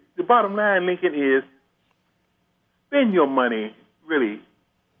 Okay. See, the bottom line, Lincoln, is spend your money really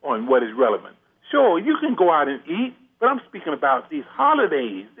on what is relevant. Sure, you can go out and eat, but I'm speaking about these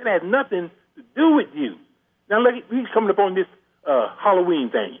holidays. It has nothing to do with you. Now, look, he's coming up on this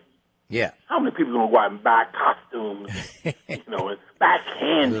Halloween thing. Yeah. How many people are going to go out and buy costumes, and buy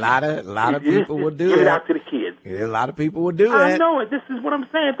candy? A lot of people will do that. Give it out to the kids. Yeah, a lot of people will do that. I know it. This is what I'm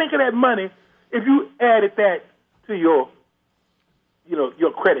saying. Think of that money. If you added that to your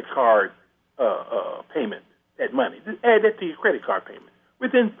credit card payment, that money. Just add that to your credit card payment.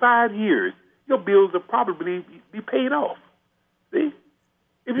 Within 5 years, your bills will probably be paid off. See?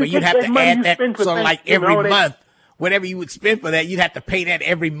 Well, you'd have to add that, so like every month. whatever you would spend for that, you'd have to pay that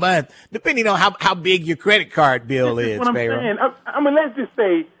every month, depending on how big your credit card bill is, what I'm Pharaoh. saying. I mean, let's just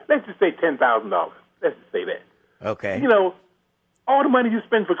say $10,000. Let's just say that. Okay. You know, all the money you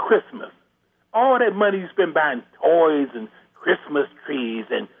spend for Christmas, all that money you spend buying toys and Christmas trees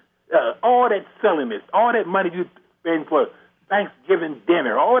and all that silliness, all that money you spend for Thanksgiving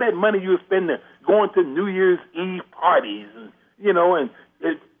dinner, all that money you spend going to New Year's Eve parties, and and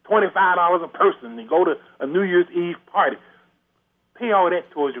it's $25 a person to go to a New Year's Eve party. Pay all that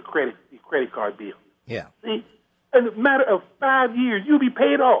towards your credit card bill. Yeah. See, in a matter of 5 years, you'll be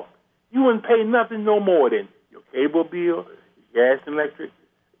paid off. You wouldn't pay nothing no more than your cable bill, your gas and electric,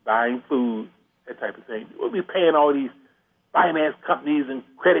 buying food, that type of thing. You'll be paying all these finance companies and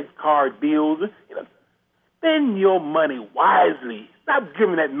credit card bills. Spend your money wisely. Stop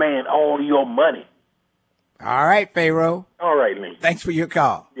giving that man all your money. All right, Pharaoh. All right, Link. Thanks for your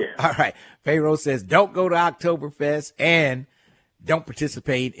call. Yeah. All right. Pharaoh says don't go to Oktoberfest and don't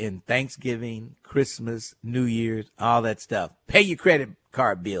participate in Thanksgiving, Christmas, New Year's, all that stuff. Pay your credit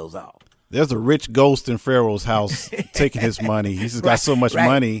card bills off. There's a rich ghost in Pharaoh's house taking his money. He's just got so much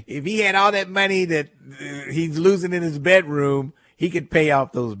money. If he had all that money that he's losing in his bedroom, he could pay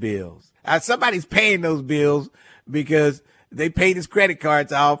off those bills. Somebody's paying those bills because they paid his credit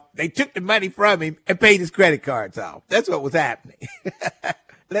cards off. They took the money from him and paid his credit cards off. That's what was happening.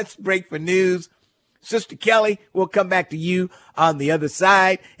 Let's break for news. Sister Kelly, we'll come back to you on the other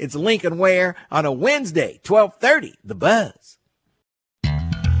side. It's Lincoln Ware on a Wednesday, 12:30, The Buzz.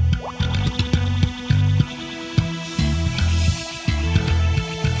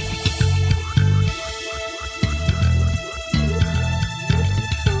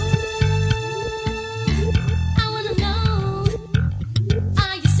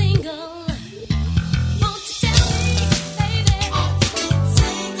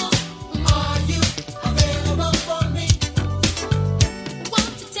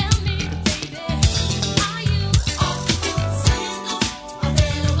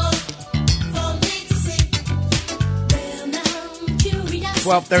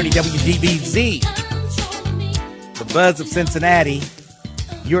 .30 WGBZ, the Buzz of Cincinnati,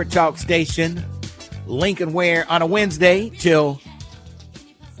 your talk station, Lincoln Ware on a Wednesday till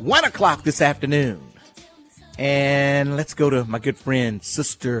 1 o'clock this afternoon. And let's go to my good friend,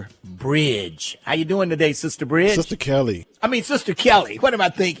 Sister Bridge. How you doing today, Sister Bridge? Sister Kelly. Sister Kelly. What am I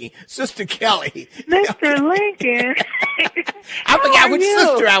thinking? Sister Kelly. Mr. Lincoln. I forgot which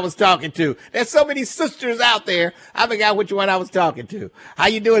sister I was talking to. There's so many sisters out there. I forgot which one I was talking to. How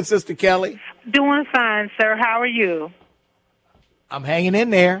you doing, Sister Kelly? Doing fine, sir. How are you? I'm hanging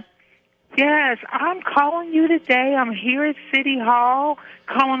in there. Yes, I'm calling you today. I'm here at City Hall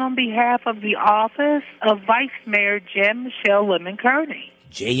calling on behalf of the office of Vice Mayor Jem Michelle Lemon Kearney.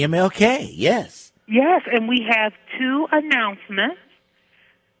 JMLK, yes. Yes, and we have two announcements.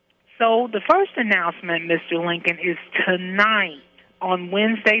 So the first announcement, Mr. Lincoln, is tonight on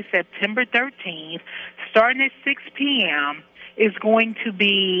Wednesday, September 13th, starting at 6 p.m., is going to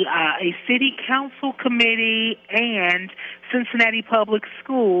be a city council committee and Cincinnati Public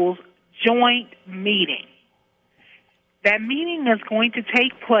Schools joint meeting. That meeting is going to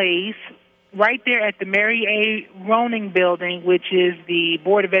take place right there at the Mary A. Roning building, which is the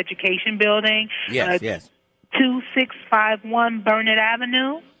Board of Education building. Yes, yes. 2651 Burnett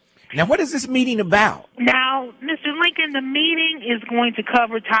Avenue. Now, what is this meeting about? Now, Mr. Lincoln, the meeting is going to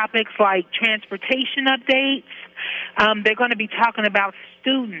cover topics like transportation updates. They're going to be talking about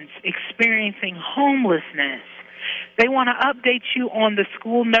students experiencing homelessness. They want to update you on the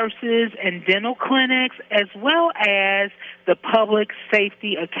school nurses and dental clinics, as well as the Public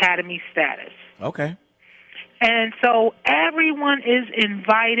Safety Academy status. Okay. And so everyone is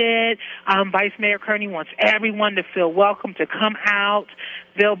invited. Vice Mayor Kearney wants everyone to feel welcome to come out.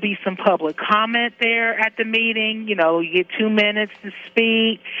 There'll be some public comment there at the meeting. You get 2 minutes to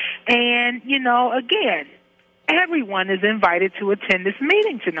speak. And, again, everyone is invited to attend this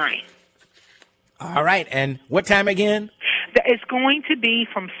meeting tonight. All right. And what time again? It's going to be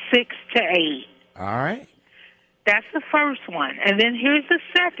from 6 to 8. All right. That's the first one. And then here's the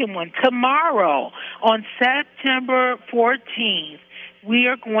second one. Tomorrow, on September 14th, we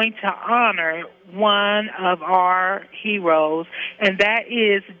are going to honor one of our heroes, and that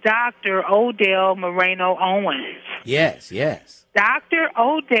is Dr. Odell Moreno Owens. Yes, yes. Dr.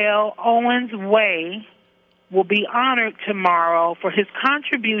 Odell Owens Way will be honored tomorrow for his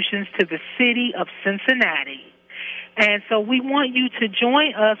contributions to the city of Cincinnati. And so we want you to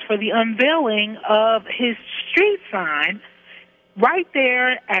join us for the unveiling of his street sign right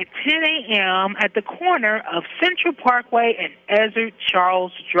there at 10 a.m. at the corner of Central Parkway and Ezra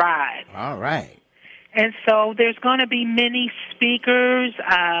Charles Drive. All right. And so there's going to be many speakers.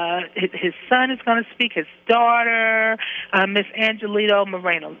 His son is going to speak, his daughter, Miss Angelito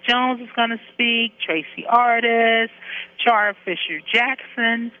Moreno-Jones is going to speak, Tracy Artis, Char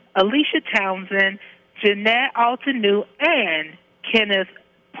Fisher-Jackson, Alicia Townsend, Jeanette Altenew, and Kenneth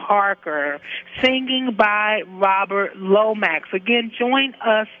Parker, singing by Robert Lomax. Again, join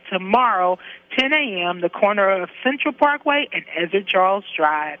us tomorrow, 10 a.m., the corner of Central Parkway and Ezra Charles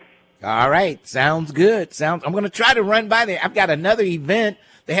Drive. All right. Sounds good. I'm going to try to run by there. I've got another event.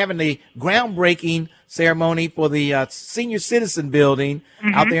 They're having the groundbreaking ceremony for the senior citizen building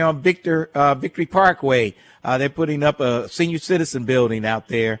out there on Victory Parkway. They're putting up a senior citizen building out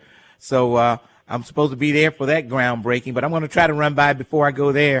there. So I'm supposed to be there for that groundbreaking, but I'm going to try to run by before I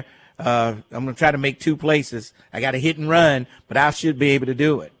go there. I'm going to try to make two places. I got a hit and run, but I should be able to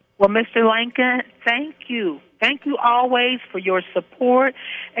do it. Well, Mr. Lincoln, thank you. Thank you always for your support.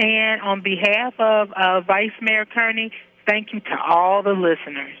 And on behalf of Vice Mayor Kearney, thank you to all the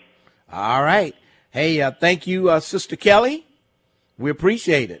listeners. All right. Hey, thank you, Sister Kelly. We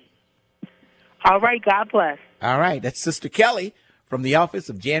appreciate it. All right. God bless. All right. That's Sister Kelly from the office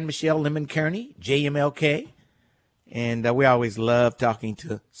of Jan Michelle Lemon Kearney, JMLK. And we always love talking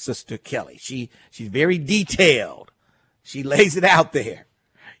to Sister Kelly. She's very detailed. She lays it out there.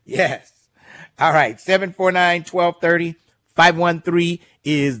 Yes. All right. 749-1230. 513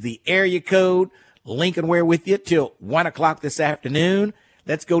 is the area code. Lincoln Ware with you till 1 o'clock this afternoon.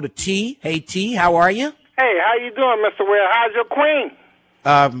 Let's go to T. Hey, T, how are you? Hey, how you doing, Mr. Ware? How's your queen?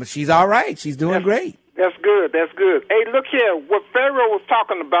 She's all right. She's doing great. That's good. That's good. Hey, look here. What Pharaoh was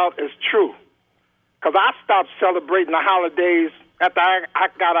talking about is true. Because I stopped celebrating the holidays after I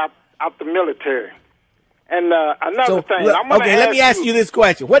got out the military. And another thing. Okay, let me ask you this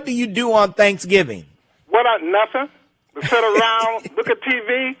question. What do you do on Thanksgiving? Nothing. Sit around, look at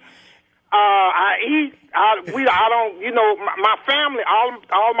TV. I eat. I don't, my family,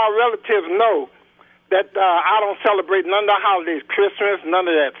 all my relatives know that I don't celebrate none of the holidays, Christmas, none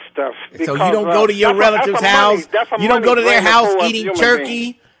of that stuff. So you don't go to your relative's house? You don't go to their house eating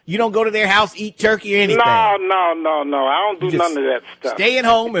turkey? You don't go to their house, eat turkey or anything? No. I don't do none of that stuff. Stay at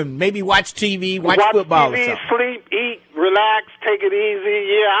home and maybe watch TV, watch football TV, or something. Sleep, eat, relax, take it easy.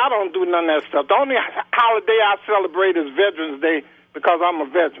 Yeah, I don't do none of that stuff. The only holiday I celebrate is Veterans Day because I'm a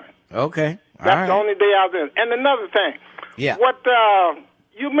veteran. Okay. That's the only day I was in. And another thing. Yeah. Do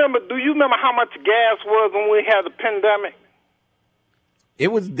you remember how much gas was when we had the pandemic?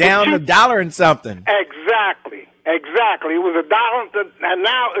 It was down $1 and something. Exactly. It was $1, and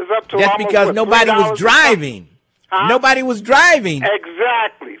now it's up to That's almost because nobody was driving. Huh? Nobody was driving.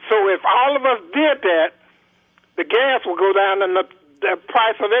 Exactly. So if all of us did that, the gas would go down and the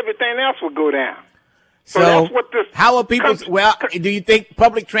price of everything else would go down. So that's what this how are people? Do you think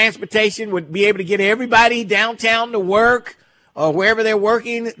public transportation would be able to get everybody downtown to work or wherever they're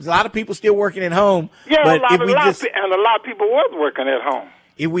working? There's a lot of people still working at home. Yeah, but a lot of people was working at home.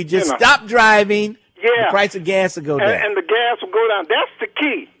 If we just stop driving, the price of gas will go down. And the gas will go down. That's the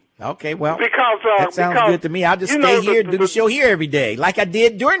key. Okay, well, because that sounds good to me. I'll just stay here, do the show here every day, like I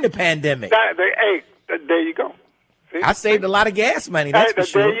did during the pandemic. There you go. See? I saved a lot of gas money, that's for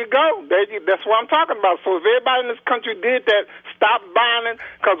sure. There you go. That's what I'm talking about. So if everybody in this country did that, stop buying it,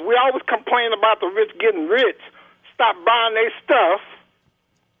 because we always complain about the rich getting rich. Stop buying their stuff,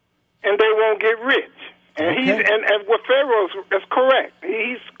 and they won't get rich. And and what Pharaoh is correct.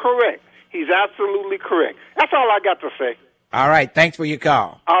 He's correct. He's absolutely correct. That's all I got to say. All right. Thanks for your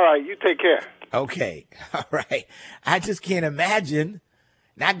call. All right. You take care. Okay. All right. I just can't imagine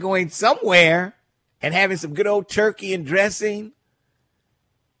not going somewhere and having some good old turkey and dressing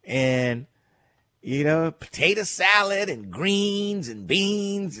and, potato salad and greens and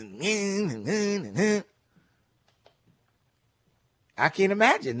beans and I can't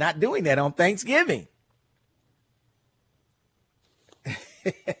imagine not doing that on Thanksgiving.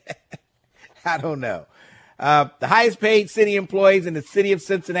 I don't know. The highest paid city employees in the city of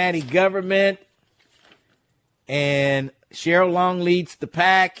Cincinnati government. And Cheryl Long leads the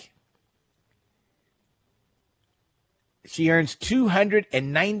pack. She earns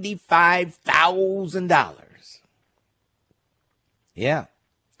 $295,000. Yeah.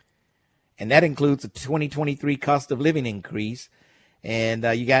 And that includes a 2023 cost of living increase. And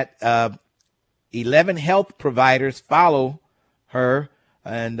you got 11 health providers follow her.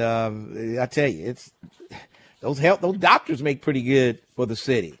 And I tell you, it's those doctors make pretty good for the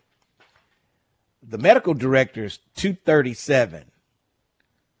city. The medical director's 237.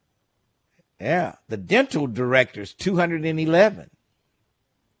 Yeah, the dental director's 211.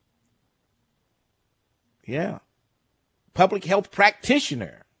 Yeah. Public health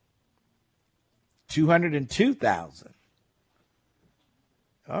practitioner $202,000.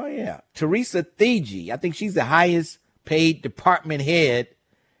 Oh, yeah. Teresa Thigi, I think she's the highest paid department head,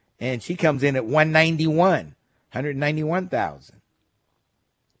 and she comes in at $191,000.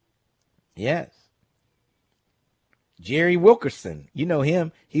 Yes. Jerry Wilkerson, you know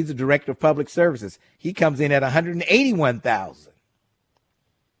him. He's the director of public services. He comes in at $181,000.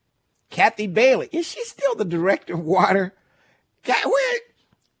 Kathy Bailey, is she still the director of water? Where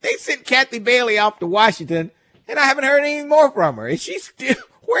they sent Kathy Bailey off to Washington, and I haven't heard any more from her. Is she still?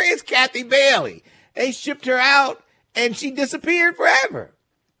 Where is Kathy Bailey? They shipped her out, and she disappeared forever.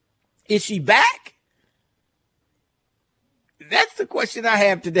 Is she back? That's the question I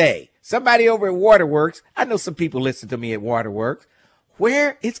have today. Somebody over at Waterworks, I know some people listen to me at Waterworks.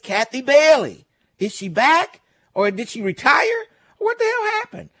 Where is Kathy Bailey? Is she back, or did she retire? What the hell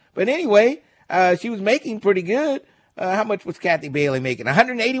happened? But anyway, she was making pretty good. How much was Kathy Bailey making?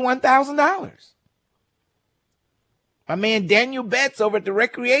 $181,000. My man Daniel Betts over at the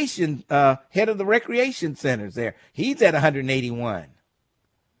recreation, head of the recreation centers there, he's at 181.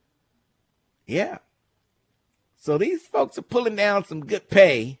 Yeah. So these folks are pulling down some good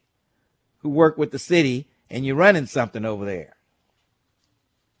pay who work with the city, and you're running something over there.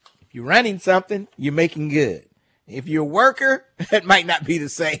 If you're running something, you're making good. If you're a worker, it might not be the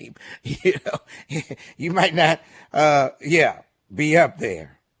same. You know, you might not, be up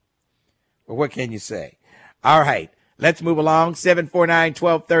there. But what can you say? All right, let's move along.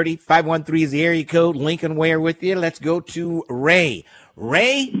 749-1230, 513 is the area code. Lincoln Ware with you. Let's go to Ray.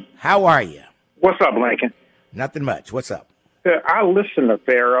 Ray, how are you? What's up, Lincoln? Nothing much. What's up? I listen to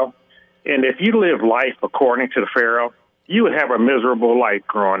Pharaoh, and if you live life according to the Pharaoh, you would have a miserable life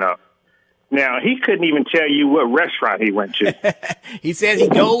growing up. Now, he couldn't even tell you what restaurant he went to. He says he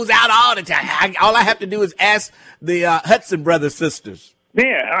goes out all the time. All I have to do is ask the Hudson Brothers sisters.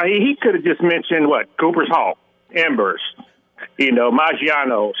 Yeah, he could have just mentioned, Cooper's Hall, Embers,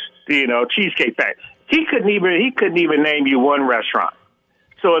 Maggiano's, Cheesecake Factory. He couldn't even name you one restaurant.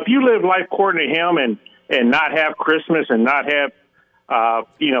 So if you live life according to him and not have Christmas and not have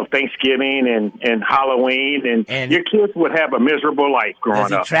Thanksgiving and Halloween, and your kids would have a miserable life growing up.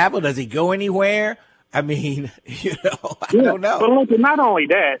 Does he travel? Does he go anywhere? I mean, I don't know. But look, not only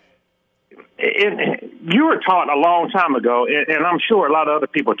that, you were taught a long time ago, and I'm sure a lot of other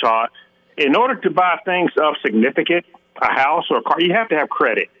people taught, in order to buy things of significance, a house or a car, you have to have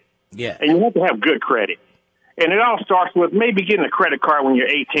credit. Yeah. And you have to have good credit. And it all starts with maybe getting a credit card when you're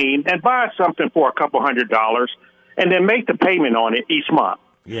 18 and buy something for a couple $100. And then make the payment on it each month.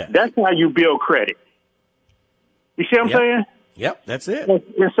 Yeah. That's how you build credit. You see what I'm saying? Yep, that's it.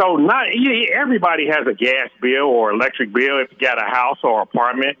 And so not everybody has a gas bill or electric bill if you got a house or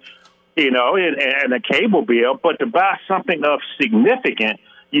apartment, and a cable bill. But to buy something of significance,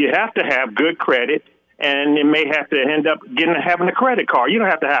 you have to have good credit, and you may have to end up having a credit card. You don't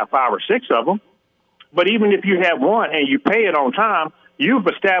have to have 5 or 6 of them. But even if you have one and you pay it on time, you've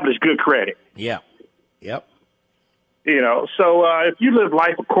established good credit. Yeah. Yep. So if you live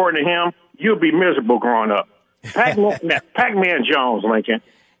life according to him, you'll be miserable growing up. Pac-Man Jones, Lincoln.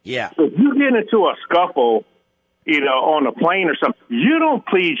 Yeah. If you get into a scuffle, on a plane or something, you don't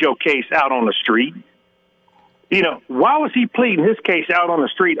plead your case out on the street. Why was he pleading his case out on the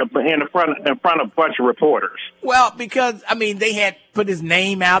street in front of a bunch of reporters? Well, because, they had put his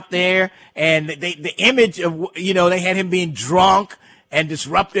name out there, and the image of, they had him being drunk and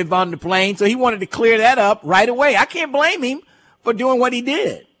disruptive on the plane. So he wanted to clear that up right away. I can't blame him for doing what he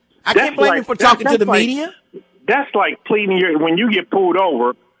did. I can't blame him for talking to the media. That's like pleading when you get pulled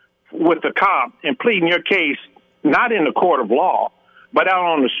over with the cop and pleading your case, not in the court of law, but out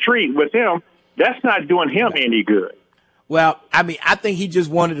on the street with him. That's not doing him any good. Well, I think he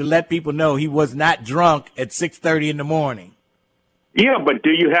just wanted to let people know he was not drunk at 6:30 in the morning. Yeah, but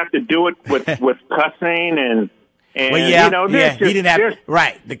do you have to do it with cussing and well, he didn't have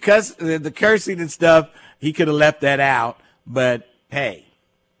right the cursing and stuff. He could have left that out, but hey.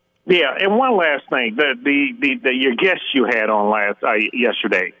 Yeah, and one last thing, your guest you had on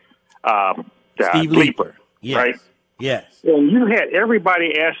yesterday, Steve Leeper, yes. Right? Yes. And you had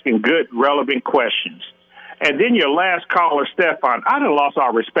everybody asking good, relevant questions, and then your last caller, Stefan, I done lost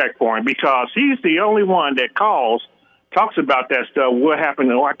all respect for him because he's the only one that talks about that stuff. What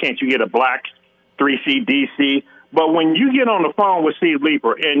happened? Why can't you get a black 3C DC? But when you get on the phone with Steve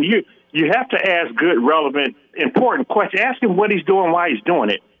Leeper and you have to ask good, relevant, important questions, ask him what he's doing, why he's doing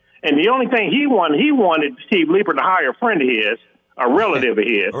it. And the only thing he wanted Steve Leeper to hire a friend of his, a relative of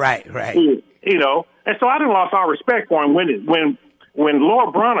his. Right. And so I done lost all respect for him when Laura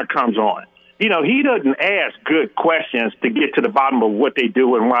Bronner comes on. He doesn't ask good questions to get to the bottom of what they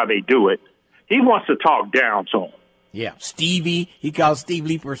do and why they do it. he wants to talk down to him. Yeah, Stevie. He calls Steve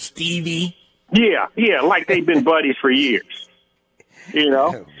Leeper Stevie. Yeah, like they've been buddies for years.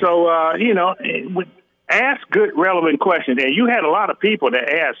 So ask good, relevant questions. And you had a lot of people that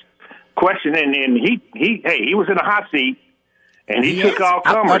asked questions, and he was in a hot seat, and he took all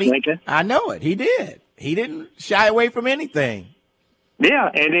comers, Lincoln. I know it. He did. He didn't shy away from anything. Yeah,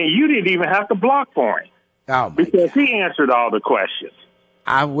 and then you didn't even have to block for him. Oh, because he answered all the questions.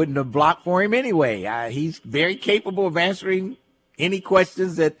 I wouldn't have blocked for him anyway. He's very capable of answering any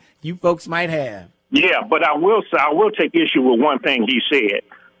questions that you folks might have. Yeah, but I will take issue with one thing he said.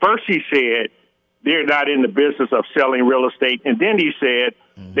 First, he said they're not in the business of selling real estate, and then he said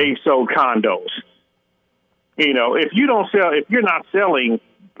they sold condos. If you're not selling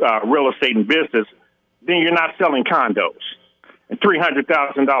real estate in business, then you're not selling condos and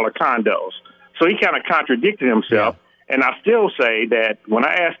 $300,000 condos. So he kind of contradicted himself. Yeah. And I still say that when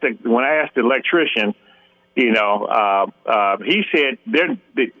I asked the electrician, he said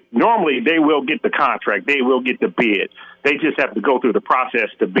normally they will get the contract, they will get the bid. They just have to go through the process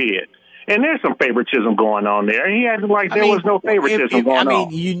to bid. And there's some favoritism going on there. He acted like there was no favoritism going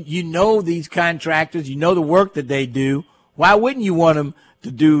on. You know these contractors, you know the work that they do. Why wouldn't you want them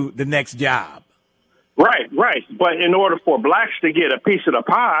to do the next job? Right. But in order for blacks to get a piece of the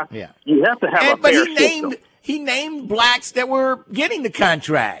pie, you have to have a fair system. He named blacks that were getting the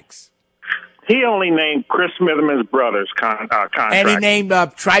contracts. He only named Chris Smitherman's brother's contract. And he named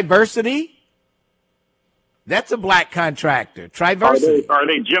Triversity. That's a black contractor. Triversity. Are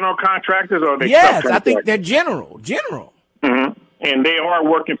they general contractors or are they? Yes, I think they're general. Mm-hmm. And they are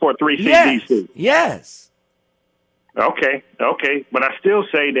working for 3CDC. Yes. Okay. But I still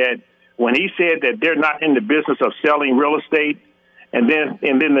say that when he said that they're not in the business of selling real estate, and then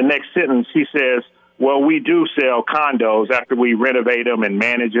the next sentence he says, well, we do sell condos after we renovate them and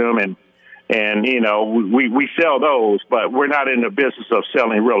manage them, and we sell those, but we're not in the business of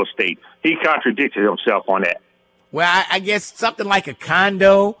selling real estate. He contradicted himself on that. Well, I guess something like a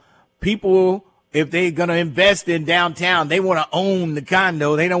condo, people, if they're going to invest in downtown, they want to own the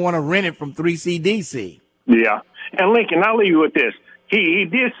condo. They don't want to rent it from 3CDC. Yeah. And Lincoln, I'll leave you with this. He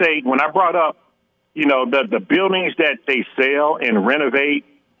did say, when I brought up, the buildings that they sell and renovate,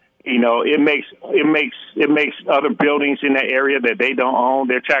 it makes other buildings in that area that they don't own,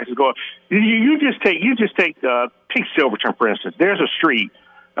 their taxes go up. You just take Silverton, for instance. There's a street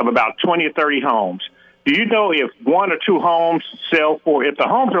of about 20 or 30 homes. Do you know if one or two homes sell for, if the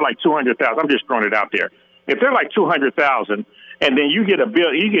homes are like 200,000, I'm just throwing it out there. If they're like 200,000, and then you get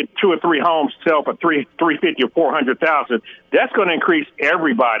two or three homes sell for 350 or 400,000, that's going to increase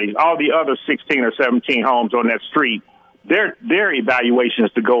everybody, all the other 16 or 17 homes on that street, their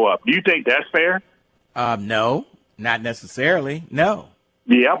evaluations to go up. Do you think that's fair? No, not necessarily. No.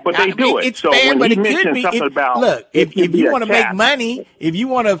 Yeah, but they do it. It's so fair, when but he it mentioned could be. something about Look, if you want to make money, if you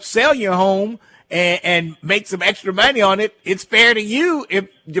want to sell your home and make some extra money on it, it's fair to you if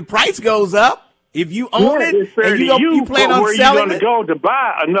the price goes up. If you own it and you plan on selling it. Where you're going to go to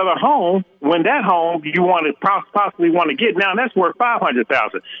buy another home when that home you want to possibly want to get now, that's worth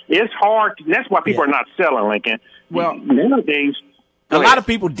 $500,000. It's hard. That's why people are not selling, Lincoln. Well, nowadays, a lot of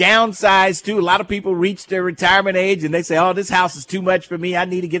people downsize too. A lot of people reach their retirement age and they say, "Oh, this house is too much for me. I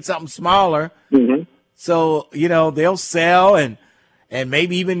need to get something smaller." Mm-hmm. So they'll sell and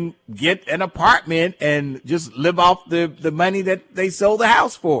maybe even get an apartment and just live off the money that they sold the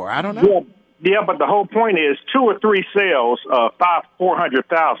house for. I don't know. Yeah, but the whole point is 2 or 3 sales of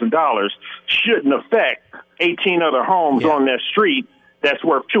 $400,000 shouldn't affect 18 other homes on that street that's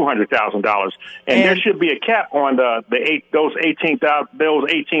worth $200,000, and there should be a cap on those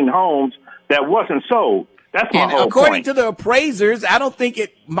 18 homes that wasn't sold. That's my whole according point. to the appraisers, I don't think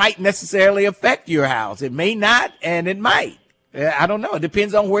it might necessarily affect your house. It may not, and it might. I don't know. It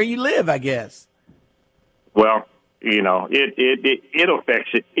depends on where you live, I guess. Well, it affects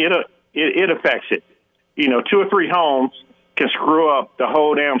it. It affects it. 2 or 3 homes can screw up the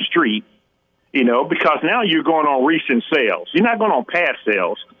whole damn street, because now you're going on recent sales. You're not going on past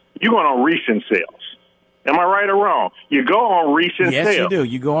sales. You're going on recent sales. Am I right or wrong? You go on recent sales. Yes, you do.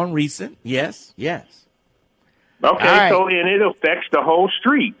 You go on recent. Yes. Okay, right. So and it affects the whole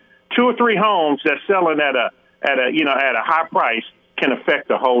street. 2 or 3 homes that's selling at a high price can affect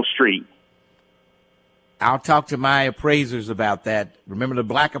the whole street. I'll talk to my appraisers about that. Remember the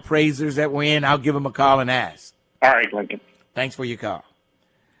black appraisers that were in? I'll give them a call and ask. All right, Lincoln. Thanks for your call.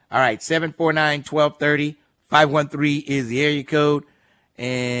 All right, 749-1230. 513 is the area code.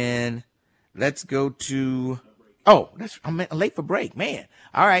 And let's go to Oh, I'm late for break, man.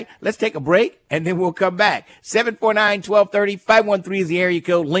 All right, let's take a break, and then we'll come back. 749-1230, 513 is the area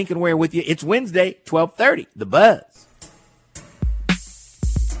code. Lincoln Ware with you. It's Wednesday, 1230, The Buzz.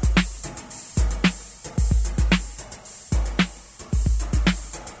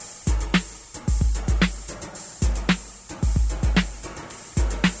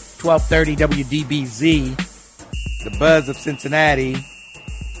 .1230 WDBZ, The Buzz of Cincinnati,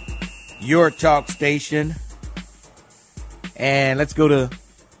 your talk station. And let's go to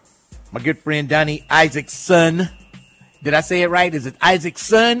my good friend Donnie Isaacson. Did I say it right? Is it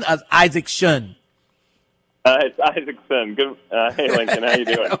Isaacson or Isaacson? It's Isaacson. Good. Hey, Lincoln, how you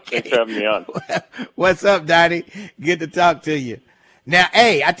doing? Okay. Thanks for having me on. What's up, Donnie? Good to talk to you. Now,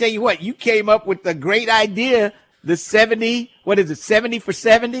 hey, I tell you what, you came up with a great idea. The 70, what is it, 70 for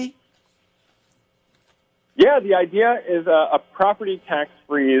 70? Yeah, the idea is a property tax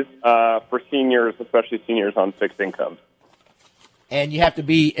freeze for seniors, especially seniors on fixed income. And you have to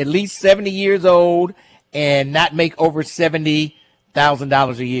be at least 70 years old and not make over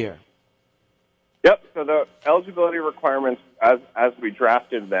 $70,000 a year. Yep. So the eligibility requirements, as we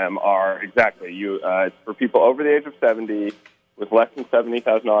drafted them, are exactly it's for people over the age of 70 with less than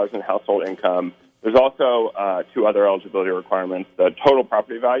 $70,000 in household income. There's also two other eligibility requirements. The total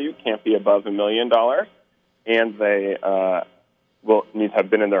property value can't be above $1 million, and they will need to have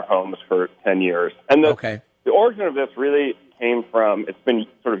been in their homes for 10 years. And the origin of this really came from, it's been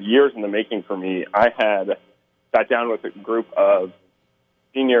sort of years in the making for me. I had sat down with a group of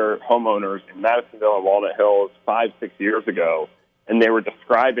senior homeowners in Madisonville and Walnut Hills 5-6 years ago, and they were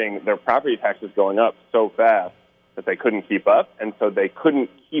describing their property taxes going up so fast that they couldn't keep up, and so they couldn't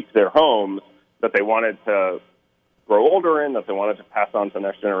keep their homes that they wanted to grow older in, that they wanted to pass on to the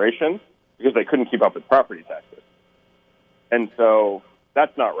next generation, because they couldn't keep up with property taxes. And so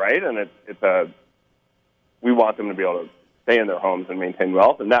that's not right, and we want them to be able to stay in their homes and maintain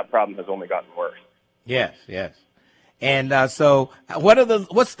wealth, and that problem has only gotten worse. Yes. And so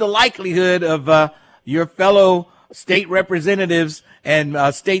what's the likelihood of your fellow state representatives and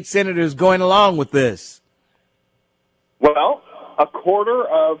state senators going along with this? Well, a quarter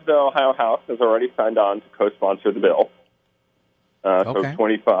of the Ohio House has already signed on to co-sponsor the bill. So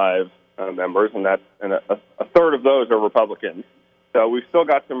 25 members, and a third of those are Republicans. So we've still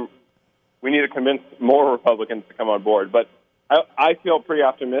got we need to convince more Republicans to come on board. But I feel pretty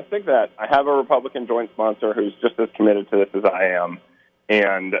optimistic that I have a Republican joint sponsor who's just as committed to this as I am.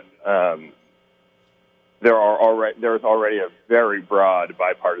 And there's already a very broad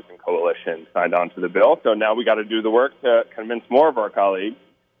bipartisan coalition signed on to the bill. So now we got to do the work to convince more of our colleagues.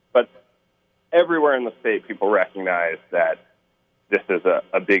 But everywhere in the state, people recognize that this is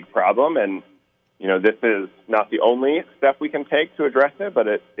a big problem, and this is not the only step we can take to address it, but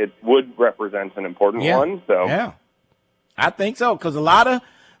it would represent an important one. So yeah, I think so, because a lot of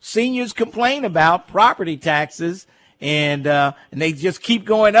seniors complain about property taxes, and they just keep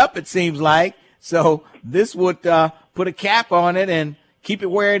going up, it seems like. So this would put a cap on it and keep it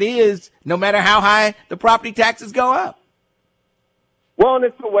where it is, no matter how high the property taxes go up. Well, and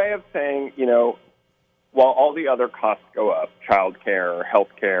it's a way of saying, while all the other costs go up, child care, health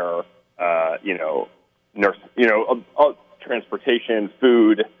care, nurse, transportation,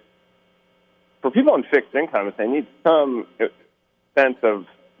 food, for people on fixed incomes, they need some sense of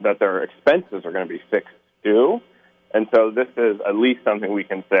that their expenses are going to be fixed too. And so this is at least something we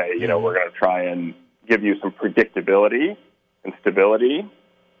can say, we're going to try and give you some predictability and stability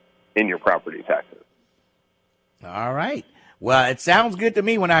in your property taxes. All right. Well, it sounds good to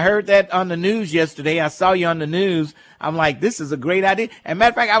me. When I heard that on the news yesterday, I saw you on the news. I'm like, this is a great idea. And matter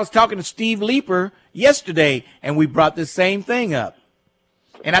of fact, I was talking to Steve Leeper yesterday, and we brought this same thing up.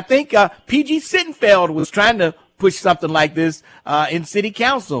 And I think P.G. Sittenfeld was trying to push something like this in city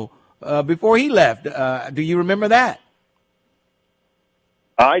council before he left. Do you remember that?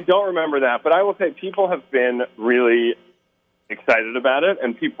 I don't remember that, but I will say people have been really excited about it,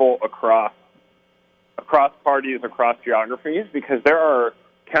 and people across parties, across geographies, because there are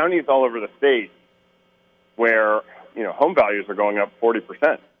counties all over the state where, home values are going up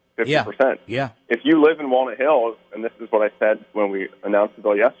 40%, 50%. Yeah. If you live in Walnut Hills, and this is what I said when we announced the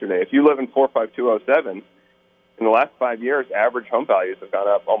bill yesterday, if you live in 45207, in the last 5 years, average home values have gone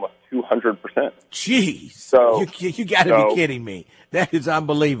up almost 200%. Jeez. So you got to be kidding me. That is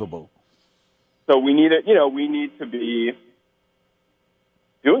unbelievable. So we need we need to be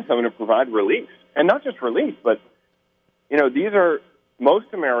doing something to provide relief. And not just relief, but, most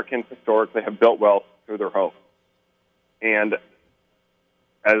Americans historically have built wealth through their homes. And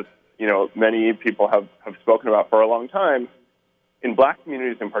as, many people have spoken about for a long time, in black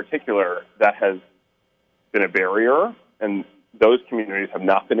communities in particular, that has been a barrier, and those communities have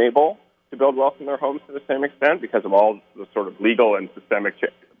not been able to build wealth in their homes to the same extent because of all the sort of legal and systemic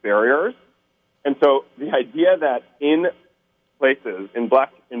barriers. And so the idea that in places, in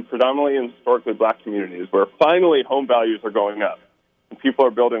predominantly and historically black communities, where finally home values are going up and people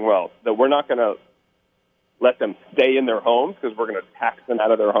are building wealth, that we're not going to let them stay in their homes because we're going to tax them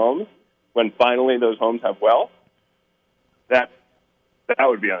out of their homes when finally those homes have wealth, that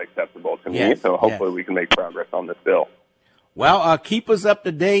would be unacceptable to me. Yes, so hopefully we can make progress on this bill. Well, keep us up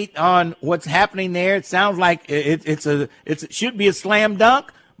to date on what's happening there. It sounds like it should be a slam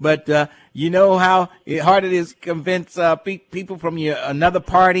dunk, but you know how hard it is to convince people from another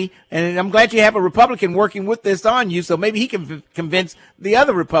party. And I'm glad you have a Republican working with this on you, so maybe he can convince the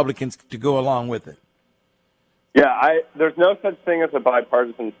other Republicans to go along with it. Yeah, there's no such thing as a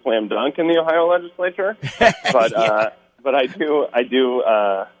bipartisan slam dunk in the Ohio legislature, but but I do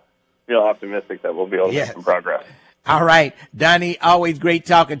feel optimistic that we'll be able to make some progress. All right, Donnie, always great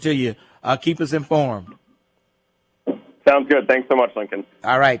talking to you. Keep us informed. Sounds good. Thanks so much, Lincoln.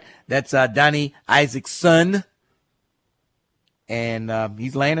 All right, that's Donnie Isaacson, and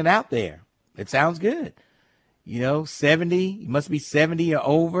he's laying it out there. It sounds good. 70, you must be 70 or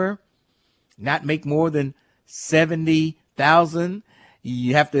over, not make more than $70,000.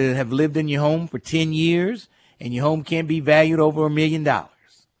 You have to have lived in your home for 10 years, and your home can't be valued over $1 million.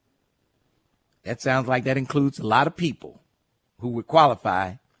 That sounds like that includes a lot of people who would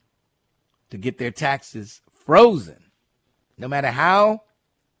qualify to get their taxes frozen. No matter how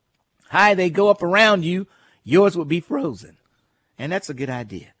high they go up around you, yours would be frozen. And that's a good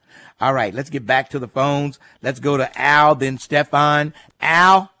idea. All right, let's get back to the phones. Let's go to Al, then Stefan.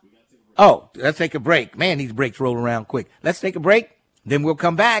 Al? Oh, let's take a break. Man, these breaks roll around quick. Let's take a break. Then we'll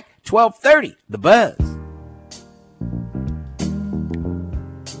come back. 12:30, The Buzz.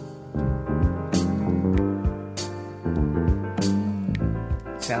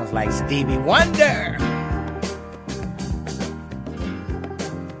 Sounds like Stevie Wonder.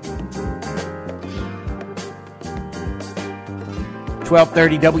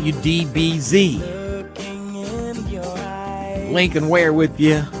 .1230 WDBZ. Lincoln Ware with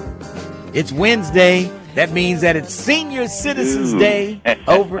you. It's Wednesday. That means that it's Senior Citizens Day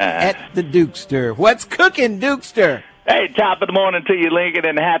over at the Dukester. What's cooking, Dukester? Hey, top of the morning to you, Lincoln,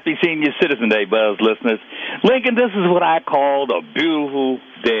 and happy Senior Citizen Day, Buzz listeners. Lincoln, this is what I call a beautiful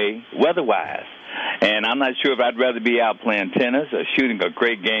day weather-wise. And I'm not sure if I'd rather be out playing tennis or shooting a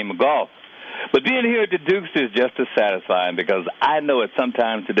great game of golf. But being here at the Dukester is just as satisfying because I know at some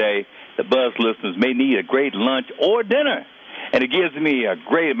time today the Buzz listeners may need a great lunch or dinner. And it gives me a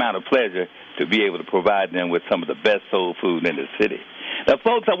great amount of pleasure to be able to provide them with some of the best soul food in the city. Now,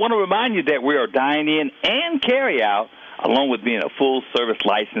 folks, I want to remind you that we are dine-in and carry-out, along with being a full-service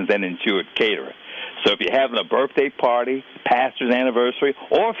licensed and insured caterer. So if you're having a birthday party, pastor's anniversary,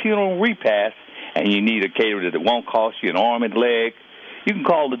 or a funeral repast, and you need a caterer that won't cost you an arm and leg, you can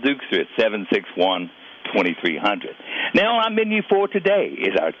call the Dukester at 761-2300. Now, on our menu for today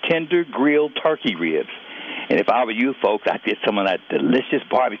is our tender grilled turkey ribs. And if I were you folks, I'd get some of that delicious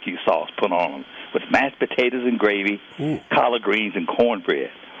barbecue sauce put on them with mashed potatoes and gravy, collard greens, and cornbread.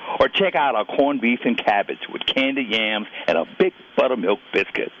 Or check out our corned beef and cabbage with candied yams and a big buttermilk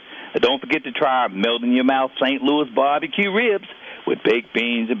biscuit. And don't forget to try our melt-in-your-mouth St. Louis barbecue ribs with baked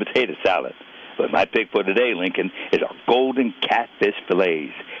beans and potato salad. But my pick for today, Lincoln, is our golden catfish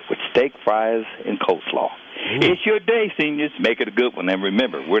fillets with steak fries and coleslaw. It's your day, seniors. Make it a good one. And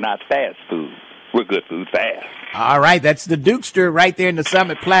remember, we're not fast food. We're good food fast. All right, that's the Dukester right there in the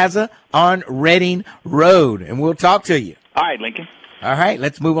Summit Plaza on Reading Road. And we'll talk to you. All right, Lincoln. All right,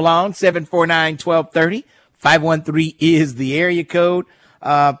 let's move along. 749-1230. 513 is the area code.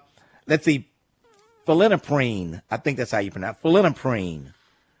 Let's see. Phenylephrine. I think that's how you pronounce it. Phenylephrine.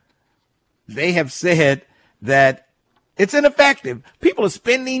 They have said that it's ineffective. People are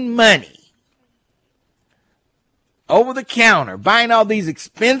spending money over the counter, buying all these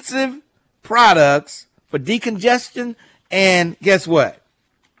expensive products for decongestion, and guess what?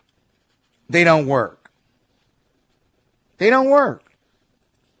 They don't work. They don't work.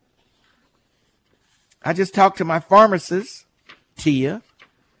 I just talked to my pharmacist, Tia,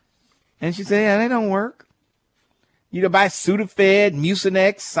 and she said, yeah, they don't work. You buy Sudafed,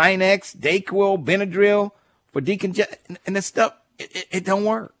 Mucinex, Sinex, Dayquil, Benadryl for decongestion, and this stuff, it don't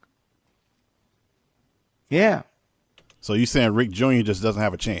work. Yeah. So you saying Rick Jr. just doesn't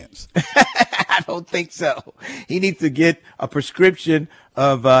have a chance? I don't think so. He needs to get a prescription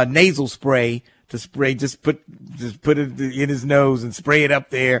of nasal spray to spray. Just put it in his nose and spray it up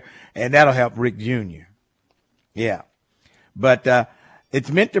there, and that'll help Rick Jr. Yeah, but it's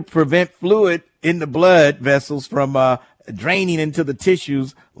meant to prevent fluid in the blood vessels from draining into the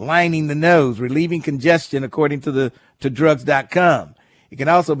tissues lining the nose, relieving congestion, according to drugs.com. It can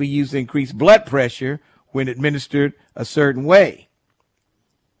also be used to increase blood pressure when administered a certain way.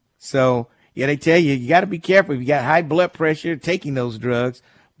 So, yeah, they tell you got to be careful if you got high blood pressure taking those drugs.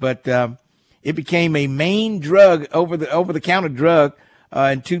 But it became a main drug, over-the-counter drug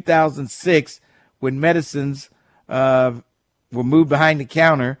in 2006 when medicines were moved behind the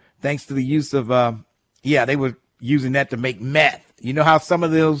counter thanks to the use of, they were using that to make meth. You know how some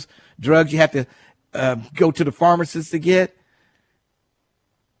of those drugs you have to go to the pharmacist to get?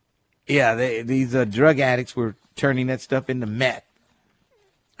 Yeah, these drug addicts were turning that stuff into meth.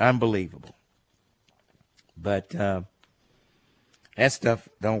 Unbelievable. But that stuff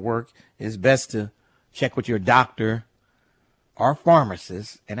don't work. It's best to check with your doctor or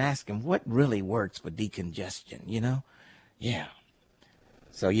pharmacist and ask him what really works for decongestion, you know? Yeah.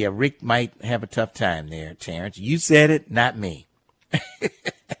 So, yeah, Rick might have a tough time there, Terrence. You said it, not me.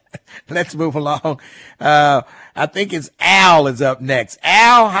 Let's move along. I think it's Al is up next.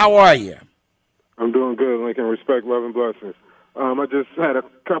 Al, how are you? I'm doing good, Lincoln. Respect, love, and blessings. I just had a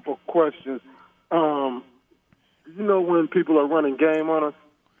couple questions. You know when people are running game on us?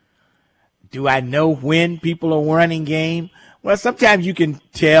 Do I know when people are running game? Well, sometimes you can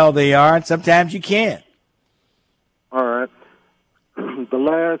tell they are, and sometimes you can't. All right. The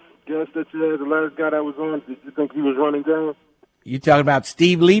last guest that you had, the last guy that was on, did you think he was running game? You talking about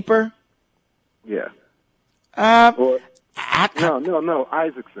Steve Leeper? Yeah. No,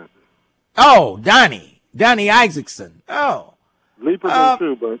 Isaacson. Oh, Donnie Isaacson. Oh. Leeper did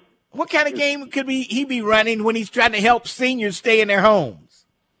too, but what kind of game could he be running when he's trying to help seniors stay in their homes?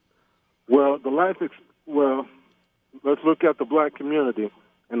 Well, let's look at the black community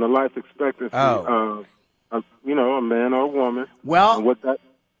and the life expectancy of a man or a woman. Well,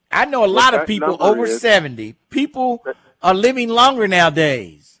 I know a lot of people over 70. People are living longer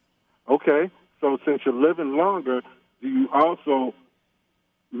nowadays. Okay, so since you're living longer, do you also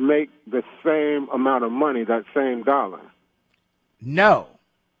make the same amount of money, that same dollar? No.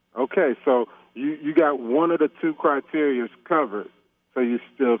 Okay, so you got one of the two criteria covered, so you're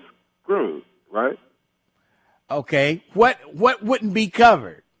still screwed, right? Okay, what wouldn't be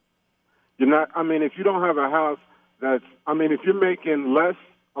covered? You're not. I mean, if you don't have a house if you're making less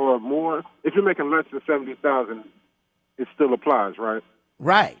or more, if you're making less than $70,000, it still applies, right?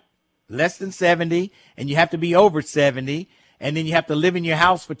 Right, less than 70, and you have to be over 70, and then you have to live in your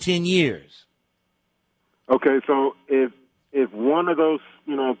house for 10 years. Okay, so if one of those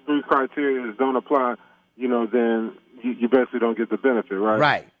three criteria don't apply, then you basically don't get the benefit,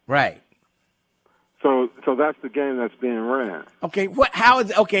 right? Right. So that's the game that's being ran. Okay,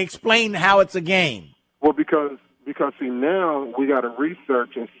 explain how it's a game. Well, because see, now we got to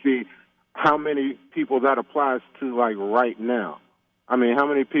research and see how many people that applies to, like, right now. I mean, how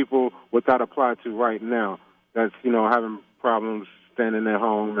many people would that apply to right now that's, having problems staying in their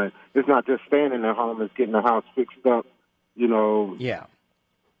home. And it's not just staying in their home, it's getting the house fixed up, Yeah.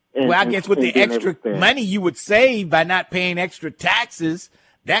 Well, I guess with the extra money you would save by not paying extra taxes,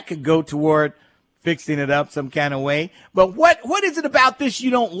 that could go toward fixing it up some kind of way. But what is it about this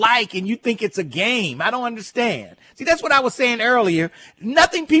you don't like and you think it's a game? I don't understand. See, that's what I was saying earlier.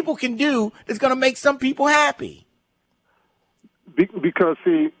 Nothing people can do is going to make some people happy. Because,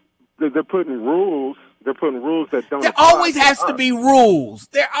 see, they're putting rules. They're putting rules that don't. There always has to be rules.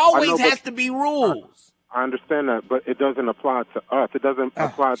 There always has to be rules. I understand that, but it doesn't apply to us. It doesn't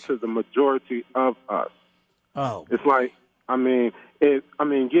apply to the majority of us. Oh. It's like,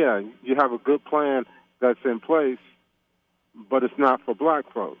 yeah, you have a good plan that's in place, but it's not for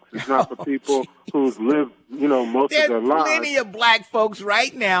black folks. It's not for people who've lived, most of their lives. There's plenty of black folks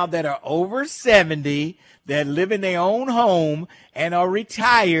right now that are over 70 that live in their own home and are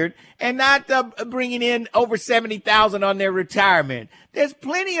retired and not bringing in over $70,000 on their retirement. There's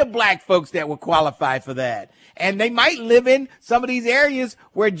plenty of black folks that will qualify for that. And they might live in some of these areas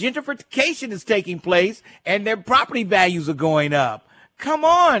where gentrification is taking place and their property values are going up. Come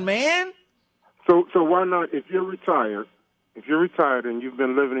on, man. So why not, if you're retired and you've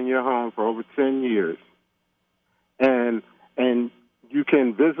been living in your home for over 10 years and you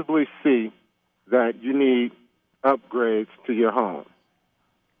can visibly see that you need upgrades to your home,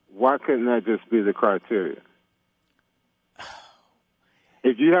 why couldn't that just be the criteria?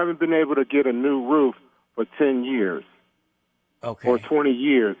 If you haven't been able to get a new roof for 10 years or 20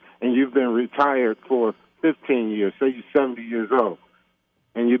 years, and you've been retired for 15 years, say you're 70 years old,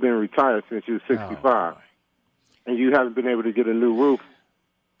 and you've been retired since you're 65, and you haven't been able to get a new roof.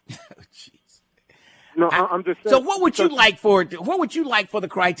 No, I'm just saying. So what would you like for it? What would you like for the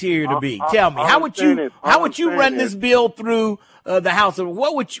criteria to be? Tell me. How would you run this bill through the House?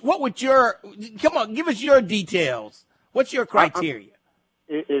 What would your come on? Give us your details. What's your criteria?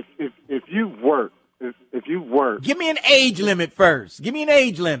 If you work, give me an age limit first. Give me an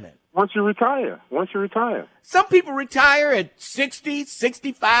age limit. Once you retire. Some people retire at 60,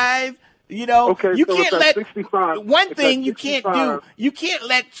 65. You know, okay, you so can't let 65, one thing you can't do. You can't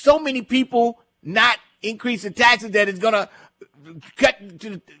let so many people not increase the taxes that it's going to cut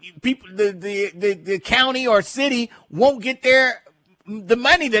to people. The county or city won't get the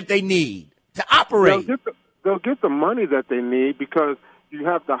money that they need to operate. They'll get the money that they need because you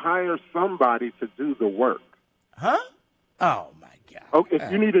have to hire somebody to do the work. Huh? Oh my God! Okay,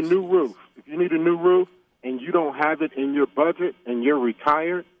 if you need a new roof, and you don't have it in your budget and you're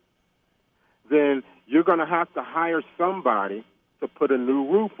retired, then you're going to have to hire somebody to put a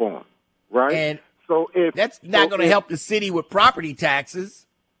new roof on, right? And so that's not going to help the city with property taxes,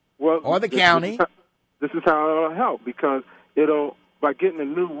 or the county. This is how it'll help because by getting a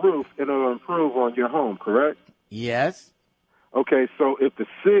new roof, it'll improve on your home, correct? Yes. Okay, so if the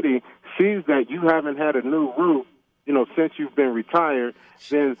city sees that you haven't had a new roof, since you've been retired,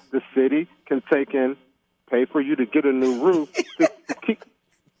 then the city can pay for you to get a new roof to keep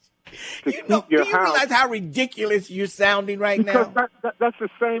your house. Do you realize how ridiculous you're sounding now? Because that's the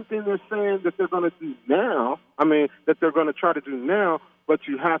same thing they're saying that they're going to do now. I mean, that they're going to try to do now, but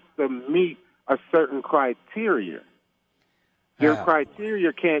you have to meet a certain criteria. Your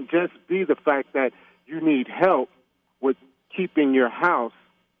criteria can't just be the fact that you need help with keeping your house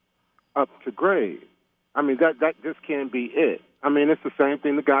up to grade. I mean, that just can't be it. I mean, it's the same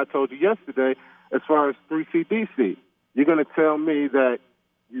thing the guy told you yesterday as far as 3CDC. You're going to tell me that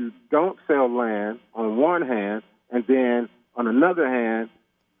you don't sell land on one hand, and then on another hand,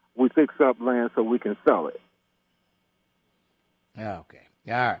 we fix up land so we can sell it. Okay.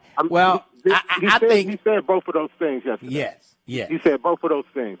 All right. Well, I think he said both of those things yesterday. Yes. He said both of those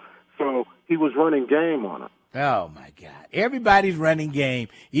things. So he was running game on them. Oh, my God. Everybody's running game.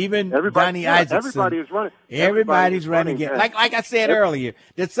 Even Donnie Isaacson. Everybody's running game. game. Like I said earlier,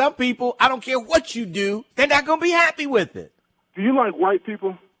 that some people, I don't care what you do, they're not going to be happy with it. Do you like white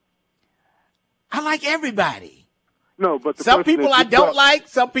people? I like everybody. No, but some people I don't like,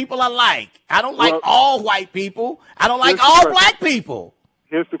 some people I like. I don't like all white people. I don't like all black people.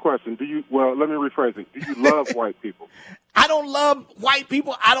 Here's the question. Let me rephrase it. Do you love white people? I don't love white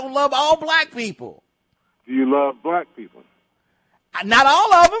people. I don't love all black people. Do you love black people? Not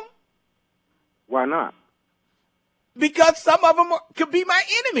all of them. Why not? Because some of them could be my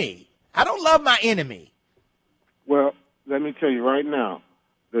enemy. I don't love my enemy. Well, let me tell you right now,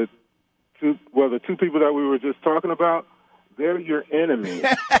 the two people that we were just talking about, they're your enemy.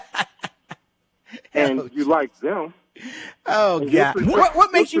 And you like them. Oh, God.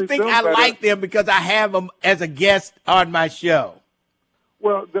 What makes you think I like them because I have them as a guest on my show?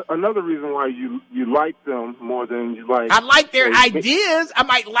 Well, another reason why you like them more than you like... I like their ideas. I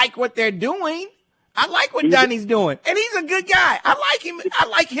might like what they're doing. I like what Donnie's doing. And he's a good guy. I like him. I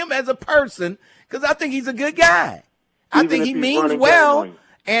like him as a person because I think he's a good guy. I think he means well.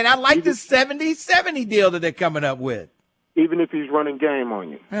 And I like this 70-70 deal that they're coming up with. Even if he's running game on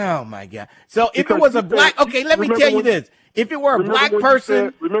you. Oh, my God. So if it was a black... Okay, let me tell you this. If it were a black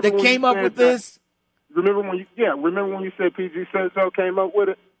person that came up with this... Remember when you said PG said so came up with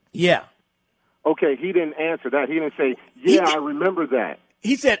it? Yeah. Okay, he didn't answer that. He didn't say, I remember that.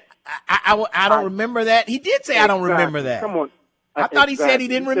 He said, I don't remember that. He did say, I don't remember that. Come on. I thought he said he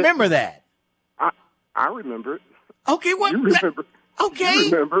didn't remember that. I remember it. Okay, what? You remember. Okay.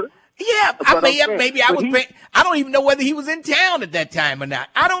 You remember. Yeah, maybe I was. I don't even know whether he was in town at that time or not.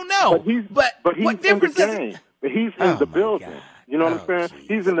 I don't know. But what difference does it? But he's in the building. God. You know what I'm saying?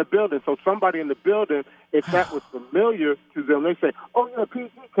 He's in the building. So somebody in the building, if that was familiar to them, they say, "Oh yeah, PG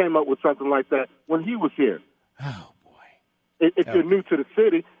came up with something like that when he was here." Oh boy! If you're new to the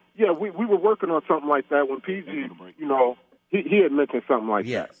city, yeah, we were working on something like that when PG, he had mentioned something like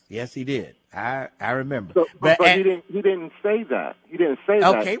that. Yes, he did. I remember. So, but he didn't say that. He didn't say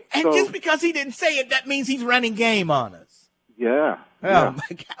that. Okay, and just because he didn't say it, that means he's running game on us. Yeah. Oh my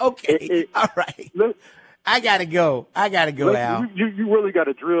God. Okay. All right. Look, I gotta go. Al. You really got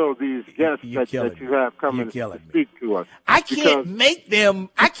to drill these guests that you have coming to speak to us. I can't make them.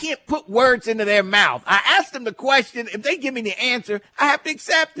 I can't put words into their mouth. I ask them the question. If they give me the answer, I have to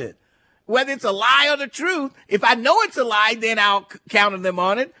accept it, whether it's a lie or the truth. If I know it's a lie, then I'll counter them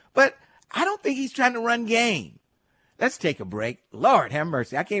on it. But I don't think he's trying to run game. Let's take a break. Lord have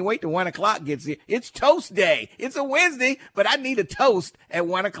mercy. I can't wait till 1 o'clock gets here. It's toast day. It's a Wednesday, but I need a toast at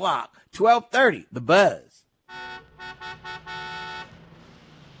 1 o'clock. 12:30, The Buzz.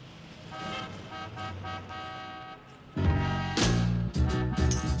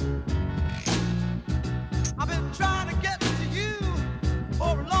 I've been trying to get to you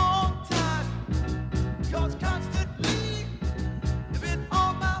for a long time. 'Cause constantly you've been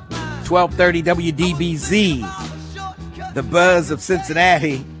on my mind. 12:30 WDBZ, The Buzz of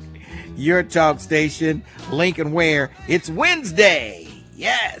Cincinnati, your talk station, Lincoln Ware. It's Wednesday.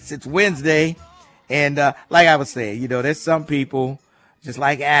 Yes, it's Wednesday. And like I was saying, there's some people, just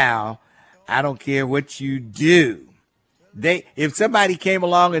like Al, I don't care what you do. If somebody came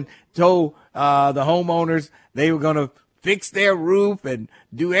along and told the homeowners they were going to fix their roof and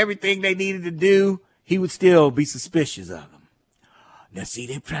do everything they needed to do, he would still be suspicious of them. Now, see,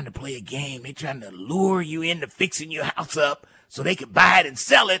 they're trying to play a game. They're trying to lure you into fixing your house up so they could buy it and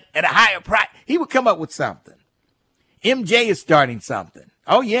sell it at a higher price. He would come up with something. MJ is starting something.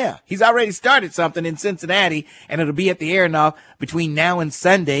 Oh, yeah. He's already started something in Cincinnati, and it'll be at the Aronoff between now and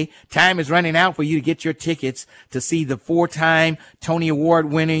Sunday. Time is running out for you to get your tickets to see the 4-time Tony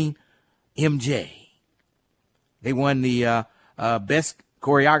Award-winning MJ. They won the Best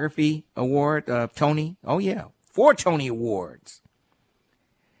Choreography Award, Tony. Oh, yeah. 4 Tony Awards.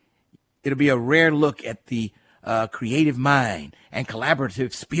 It'll be a rare look at the creative mind and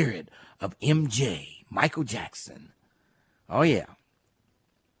collaborative spirit of MJ, Michael Jackson. Oh, yeah.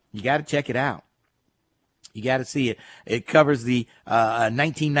 You got to check it out. You got to see it. It covers the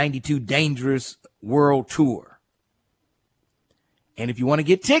 1992 Dangerous World Tour. And if you want to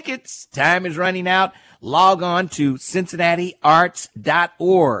get tickets, time is running out. Log on to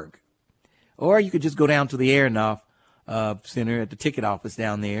CincinnatiArts.org. Or you could just go down to the Aronoff Center at the ticket office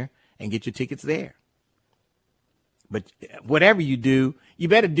down there and get your tickets there. But whatever you do, you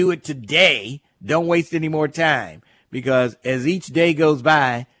better do it today. Don't waste any more time, because as each day goes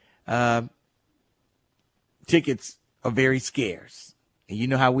by, tickets are very scarce. And you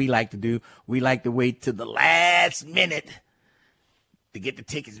know how we like to do. We like to wait to the last minute to get the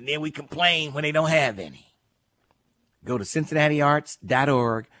tickets, and then we complain when they don't have any. Go to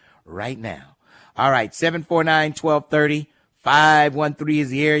CincinnatiArts.org right now. All right, 749-1230. 513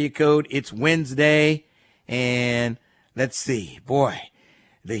 is the area code. It's Wednesday, and let's see. Boy,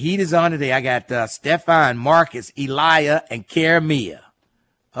 the heat is on today. I got Stefan, Marcus, Elia, and Karamia.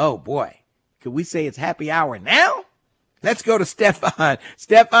 Oh, boy. Could we say it's happy hour now? Let's go to Stefan.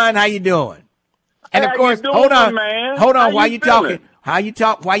 Stefan, how you doing? And of course, hold on. While you talking,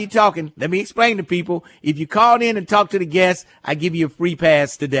 while you talking, let me explain to people. If you called in and talked to the guests, I give you a free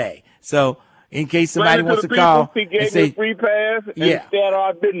pass today. So in case somebody wants to call he gave and say, me a free pass and start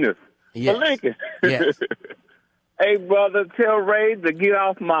our business. Yes. For Lincoln. Yes. Hey, brother, tell Ray to get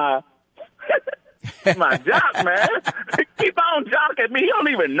off my my jock, man. Keep on jocking me. He don't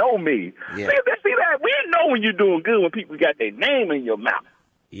even know me. Yeah. See that? We know when you're doing good when people got their name in your mouth.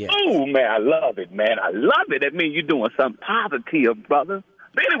 Yeah. Ooh, man, I love it, man. I love it. That means you're doing something positive, brother.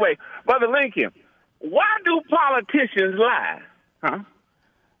 But anyway, Brother Lincoln, why do politicians lie? Huh?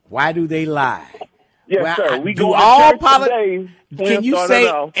 Why do they lie? Yes, sir. We do go all today. Can you say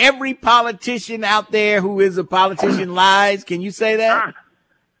every politician out there who is a politician lies? Can you say that?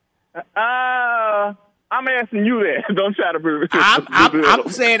 I'm asking you that. Don't try to be. I'm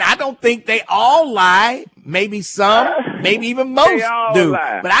saying I don't think they all lie. Maybe some, maybe even most do.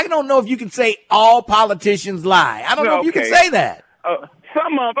 Lie. But I don't know if you can say all politicians lie. I don't know if you can say that.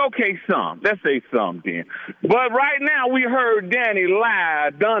 Some. Let's say some then. But right now we heard Danny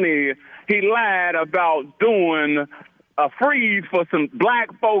he lied about doing a freeze for some black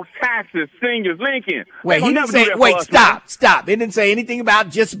folks' taxes, seniors, Lincoln. Wait, he didn't say, stop. It didn't say anything about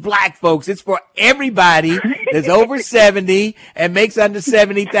just black folks. It's for everybody that's over 70 and makes under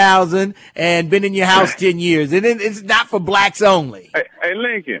 70,000 and been in your house 10 years. It's not for blacks only. Hey,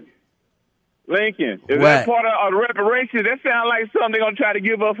 Lincoln, is that part of reparations? That sounds like something they're going to try to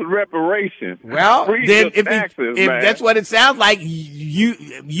give us a reparation. Well, then if that's what it sounds like,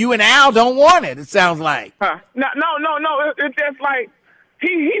 you and Al don't want it, it sounds like. No. It's just like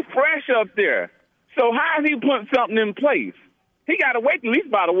he's fresh up there. So how is he putting something in place? He got to wait at least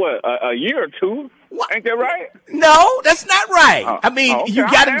about a year or two. What? Ain't that right? No, that's not right. You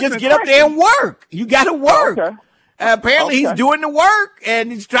got to just get up there and work. You got to work. Okay. Apparently he's doing the work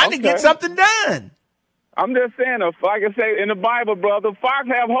and he's trying to get something done. I'm just saying, like I say in the Bible, brother, fox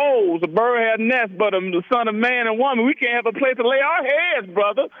have holes, a bird have nests, but the son of man and woman, we can't have a place to lay our heads,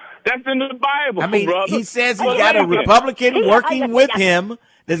 brother. That's in the Bible, brother. He says he got a Republican working with him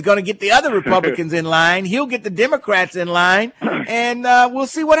that's going to get the other Republicans in line. He'll get the Democrats in line, and we'll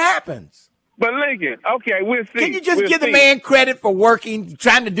see what happens. But Lincoln, okay, we'll see. Can you just give the man credit for working,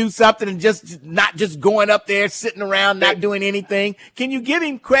 trying to do something, and just not just going up there, sitting around, not doing anything? Can you give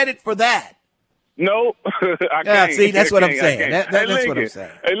him credit for that? No, I can't. See, that's what I'm saying. Hey, That's Lincoln, what I'm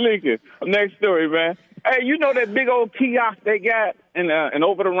saying. Hey, Lincoln, next story, man. Hey, you know that big old kiosk they got in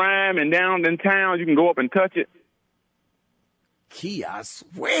over the Rhine and down in town? You can go up and touch it. Kiosk?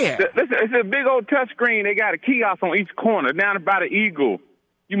 Where? It's a big old touch screen. They got a kiosk on each corner down by the Eagle.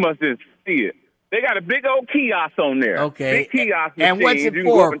 You must just see it. They got a big old kiosk on there. Okay. Big kiosk. And what's machine. it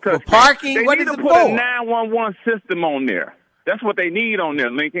for? For parking? What is it for? They need to put a 911 system on there. That's what they need on there,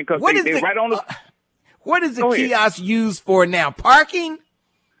 Lincoln, because they right on the... What is the kiosk used for now? Parking?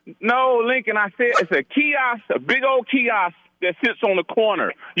 No, Lincoln, I said it's a kiosk, a big old kiosk that sits on the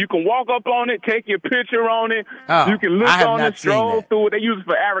corner. You can walk up on it, take your picture on it. Oh, you can look on it, stroll through it. They use it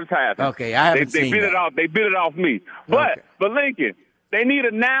for advertising. Okay, I haven't seen that. They bid it off me. But Lincoln, they need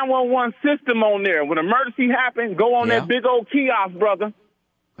a 911 system on there. When an emergency happens, go on that big old kiosk, brother.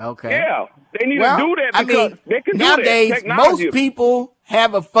 Okay. Yeah, they need to do that because they can nowadays, do that. most people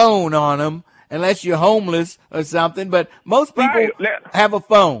have a phone on them, unless you're homeless or something. But most people have a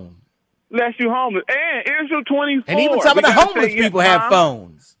phone. Unless you're homeless. And Issue 24. And even some of the homeless people have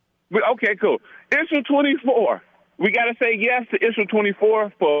phones. Okay, cool. Issue 24. We got to say yes to Issue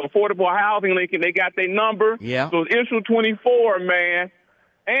 24 for affordable housing, Lincoln. They got their number. Yeah. So Issue 24, man.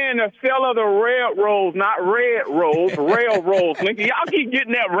 And the sale of the railroads, not red roads, railroads, Lincoln. Y'all keep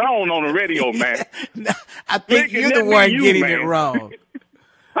getting that wrong on the radio, man. I think Lincoln, you're the one getting man. it wrong.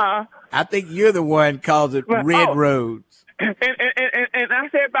 Huh? I think you're the one calls it red roads. And I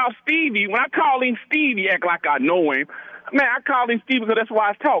said about Stevie, when I call him Stevie, act like I know him. Man, I call him Stevie because that's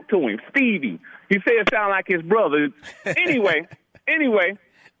why I talk to him. Stevie. He said it sound like his brother. Anyway,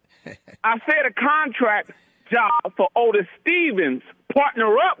 I said a contract job for Otis Stevens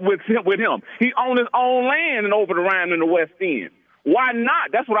partner up with him. He owned his own land in over the Rhine in the West End. Why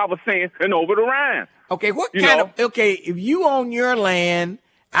not? That's what I was saying, in over the Rhine. Okay, if you own your land,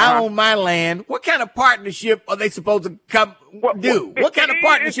 I own my land, what kind of partnership are they supposed to do? What kind of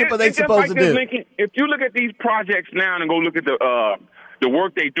partnership are they supposed to do? Lincoln, if you look at these projects now and go look at the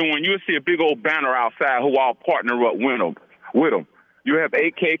work they're doing, you'll see a big old banner outside who all partner up with them. You have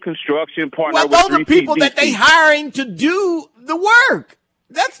AK Construction partner with 3CDC. Well, those are people that they hiring to do the work.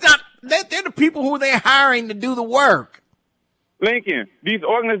 They're the people who they're hiring to do the work. Lincoln, these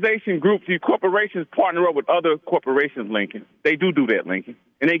organization groups, these corporations partner up with other corporations, Lincoln. They do that, Lincoln.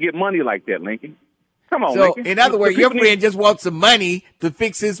 And they get money like that, Lincoln. Come on, so, Lincoln. In other words, your friend just wants some money to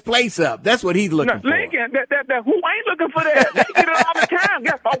fix his place up. That's what he's looking for. Lincoln, who ain't looking for that? They get it all the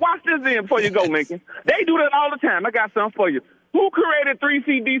time. Watch this in before you go, Lincoln. They do that all the time. I got something for you. Who created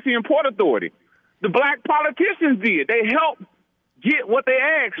 3CDC and Port Authority? The black politicians did. They helped get what they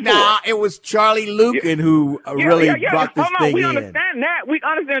asked for. Nah, it was Charlie Lucan who really brought this thing in. We understand that. We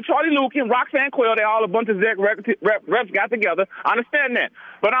understand Charlie Lucan, Roxanne Quayle, they all a bunch of exec reps got together. I understand that.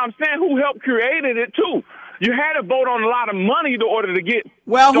 But I'm saying who helped created it, too. You had to vote on a lot of money in order to get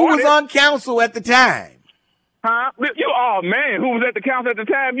Well, started. Who was on council at the time? Huh? Who was at the council at the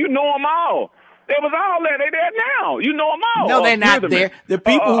time? You know them all. They was all there. They there now. You know them all. No, they're not there. The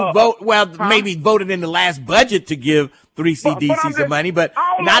people who vote, maybe voted in the last budget to give 3CDC some money, but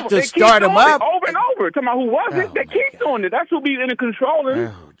not to start them up. Over and over. Talking about who was it? They keep doing it. That's who be in the controlling.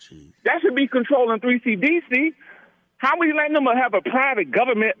 Oh, geez. That should be controlling 3CDC. How we letting them have a private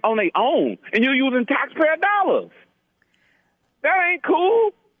government on their own, and you're using taxpayer dollars? That ain't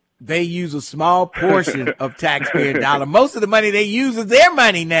cool. They use a small portion of taxpayer dollar. Most of the money they use is their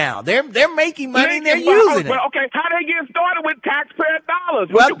money now. They're making money and they're using it. Okay, how they get started with taxpayer dollars?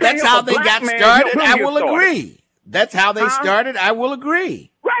 Well, that's how they got started. I will agree. That's how they started. I will agree.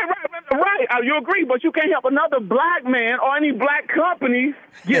 Right. You agree, but you can't help another black man or any black companies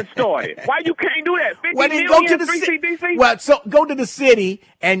get started. Why you can't do that? 50 million go to the 3CDC? Well, so go to the city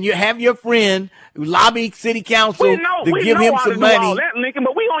and you have your friend lobby city council to give him some money. All that, Lincoln,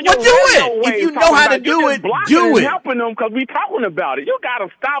 but we on your do it. If you know how to do it, do it. Helping them because we talking about it. You got to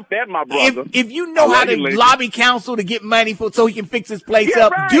stop that, my brother. If you know how to lobby council to get money so he can fix his place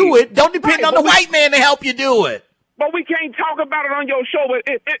up, do it. Don't depend on the white man to help you do it. But we can't talk about it on your show. But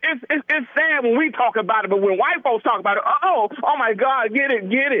it's sad when we talk about it. But when white folks talk about it, oh my God, get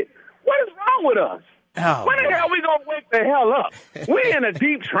it. What is wrong with us? When the hell we gonna wake the hell up? We in a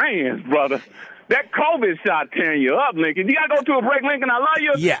deep trance, brother. That COVID shot tearing you up, Lincoln. You gotta go to a break, Lincoln. I love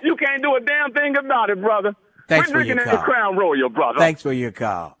you. Yeah. You can't do a damn thing about it, brother. Thanks We're for your drinking call. that Crown Royal, brother. Thanks for your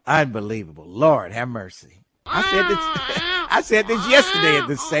call. Unbelievable. Lord have mercy. I I said this yesterday at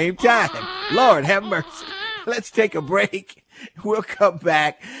the same time. Lord have mercy. Let's take a break. We'll come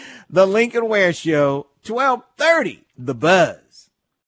back. The Lincoln Ware Show, 1230, The Buzz.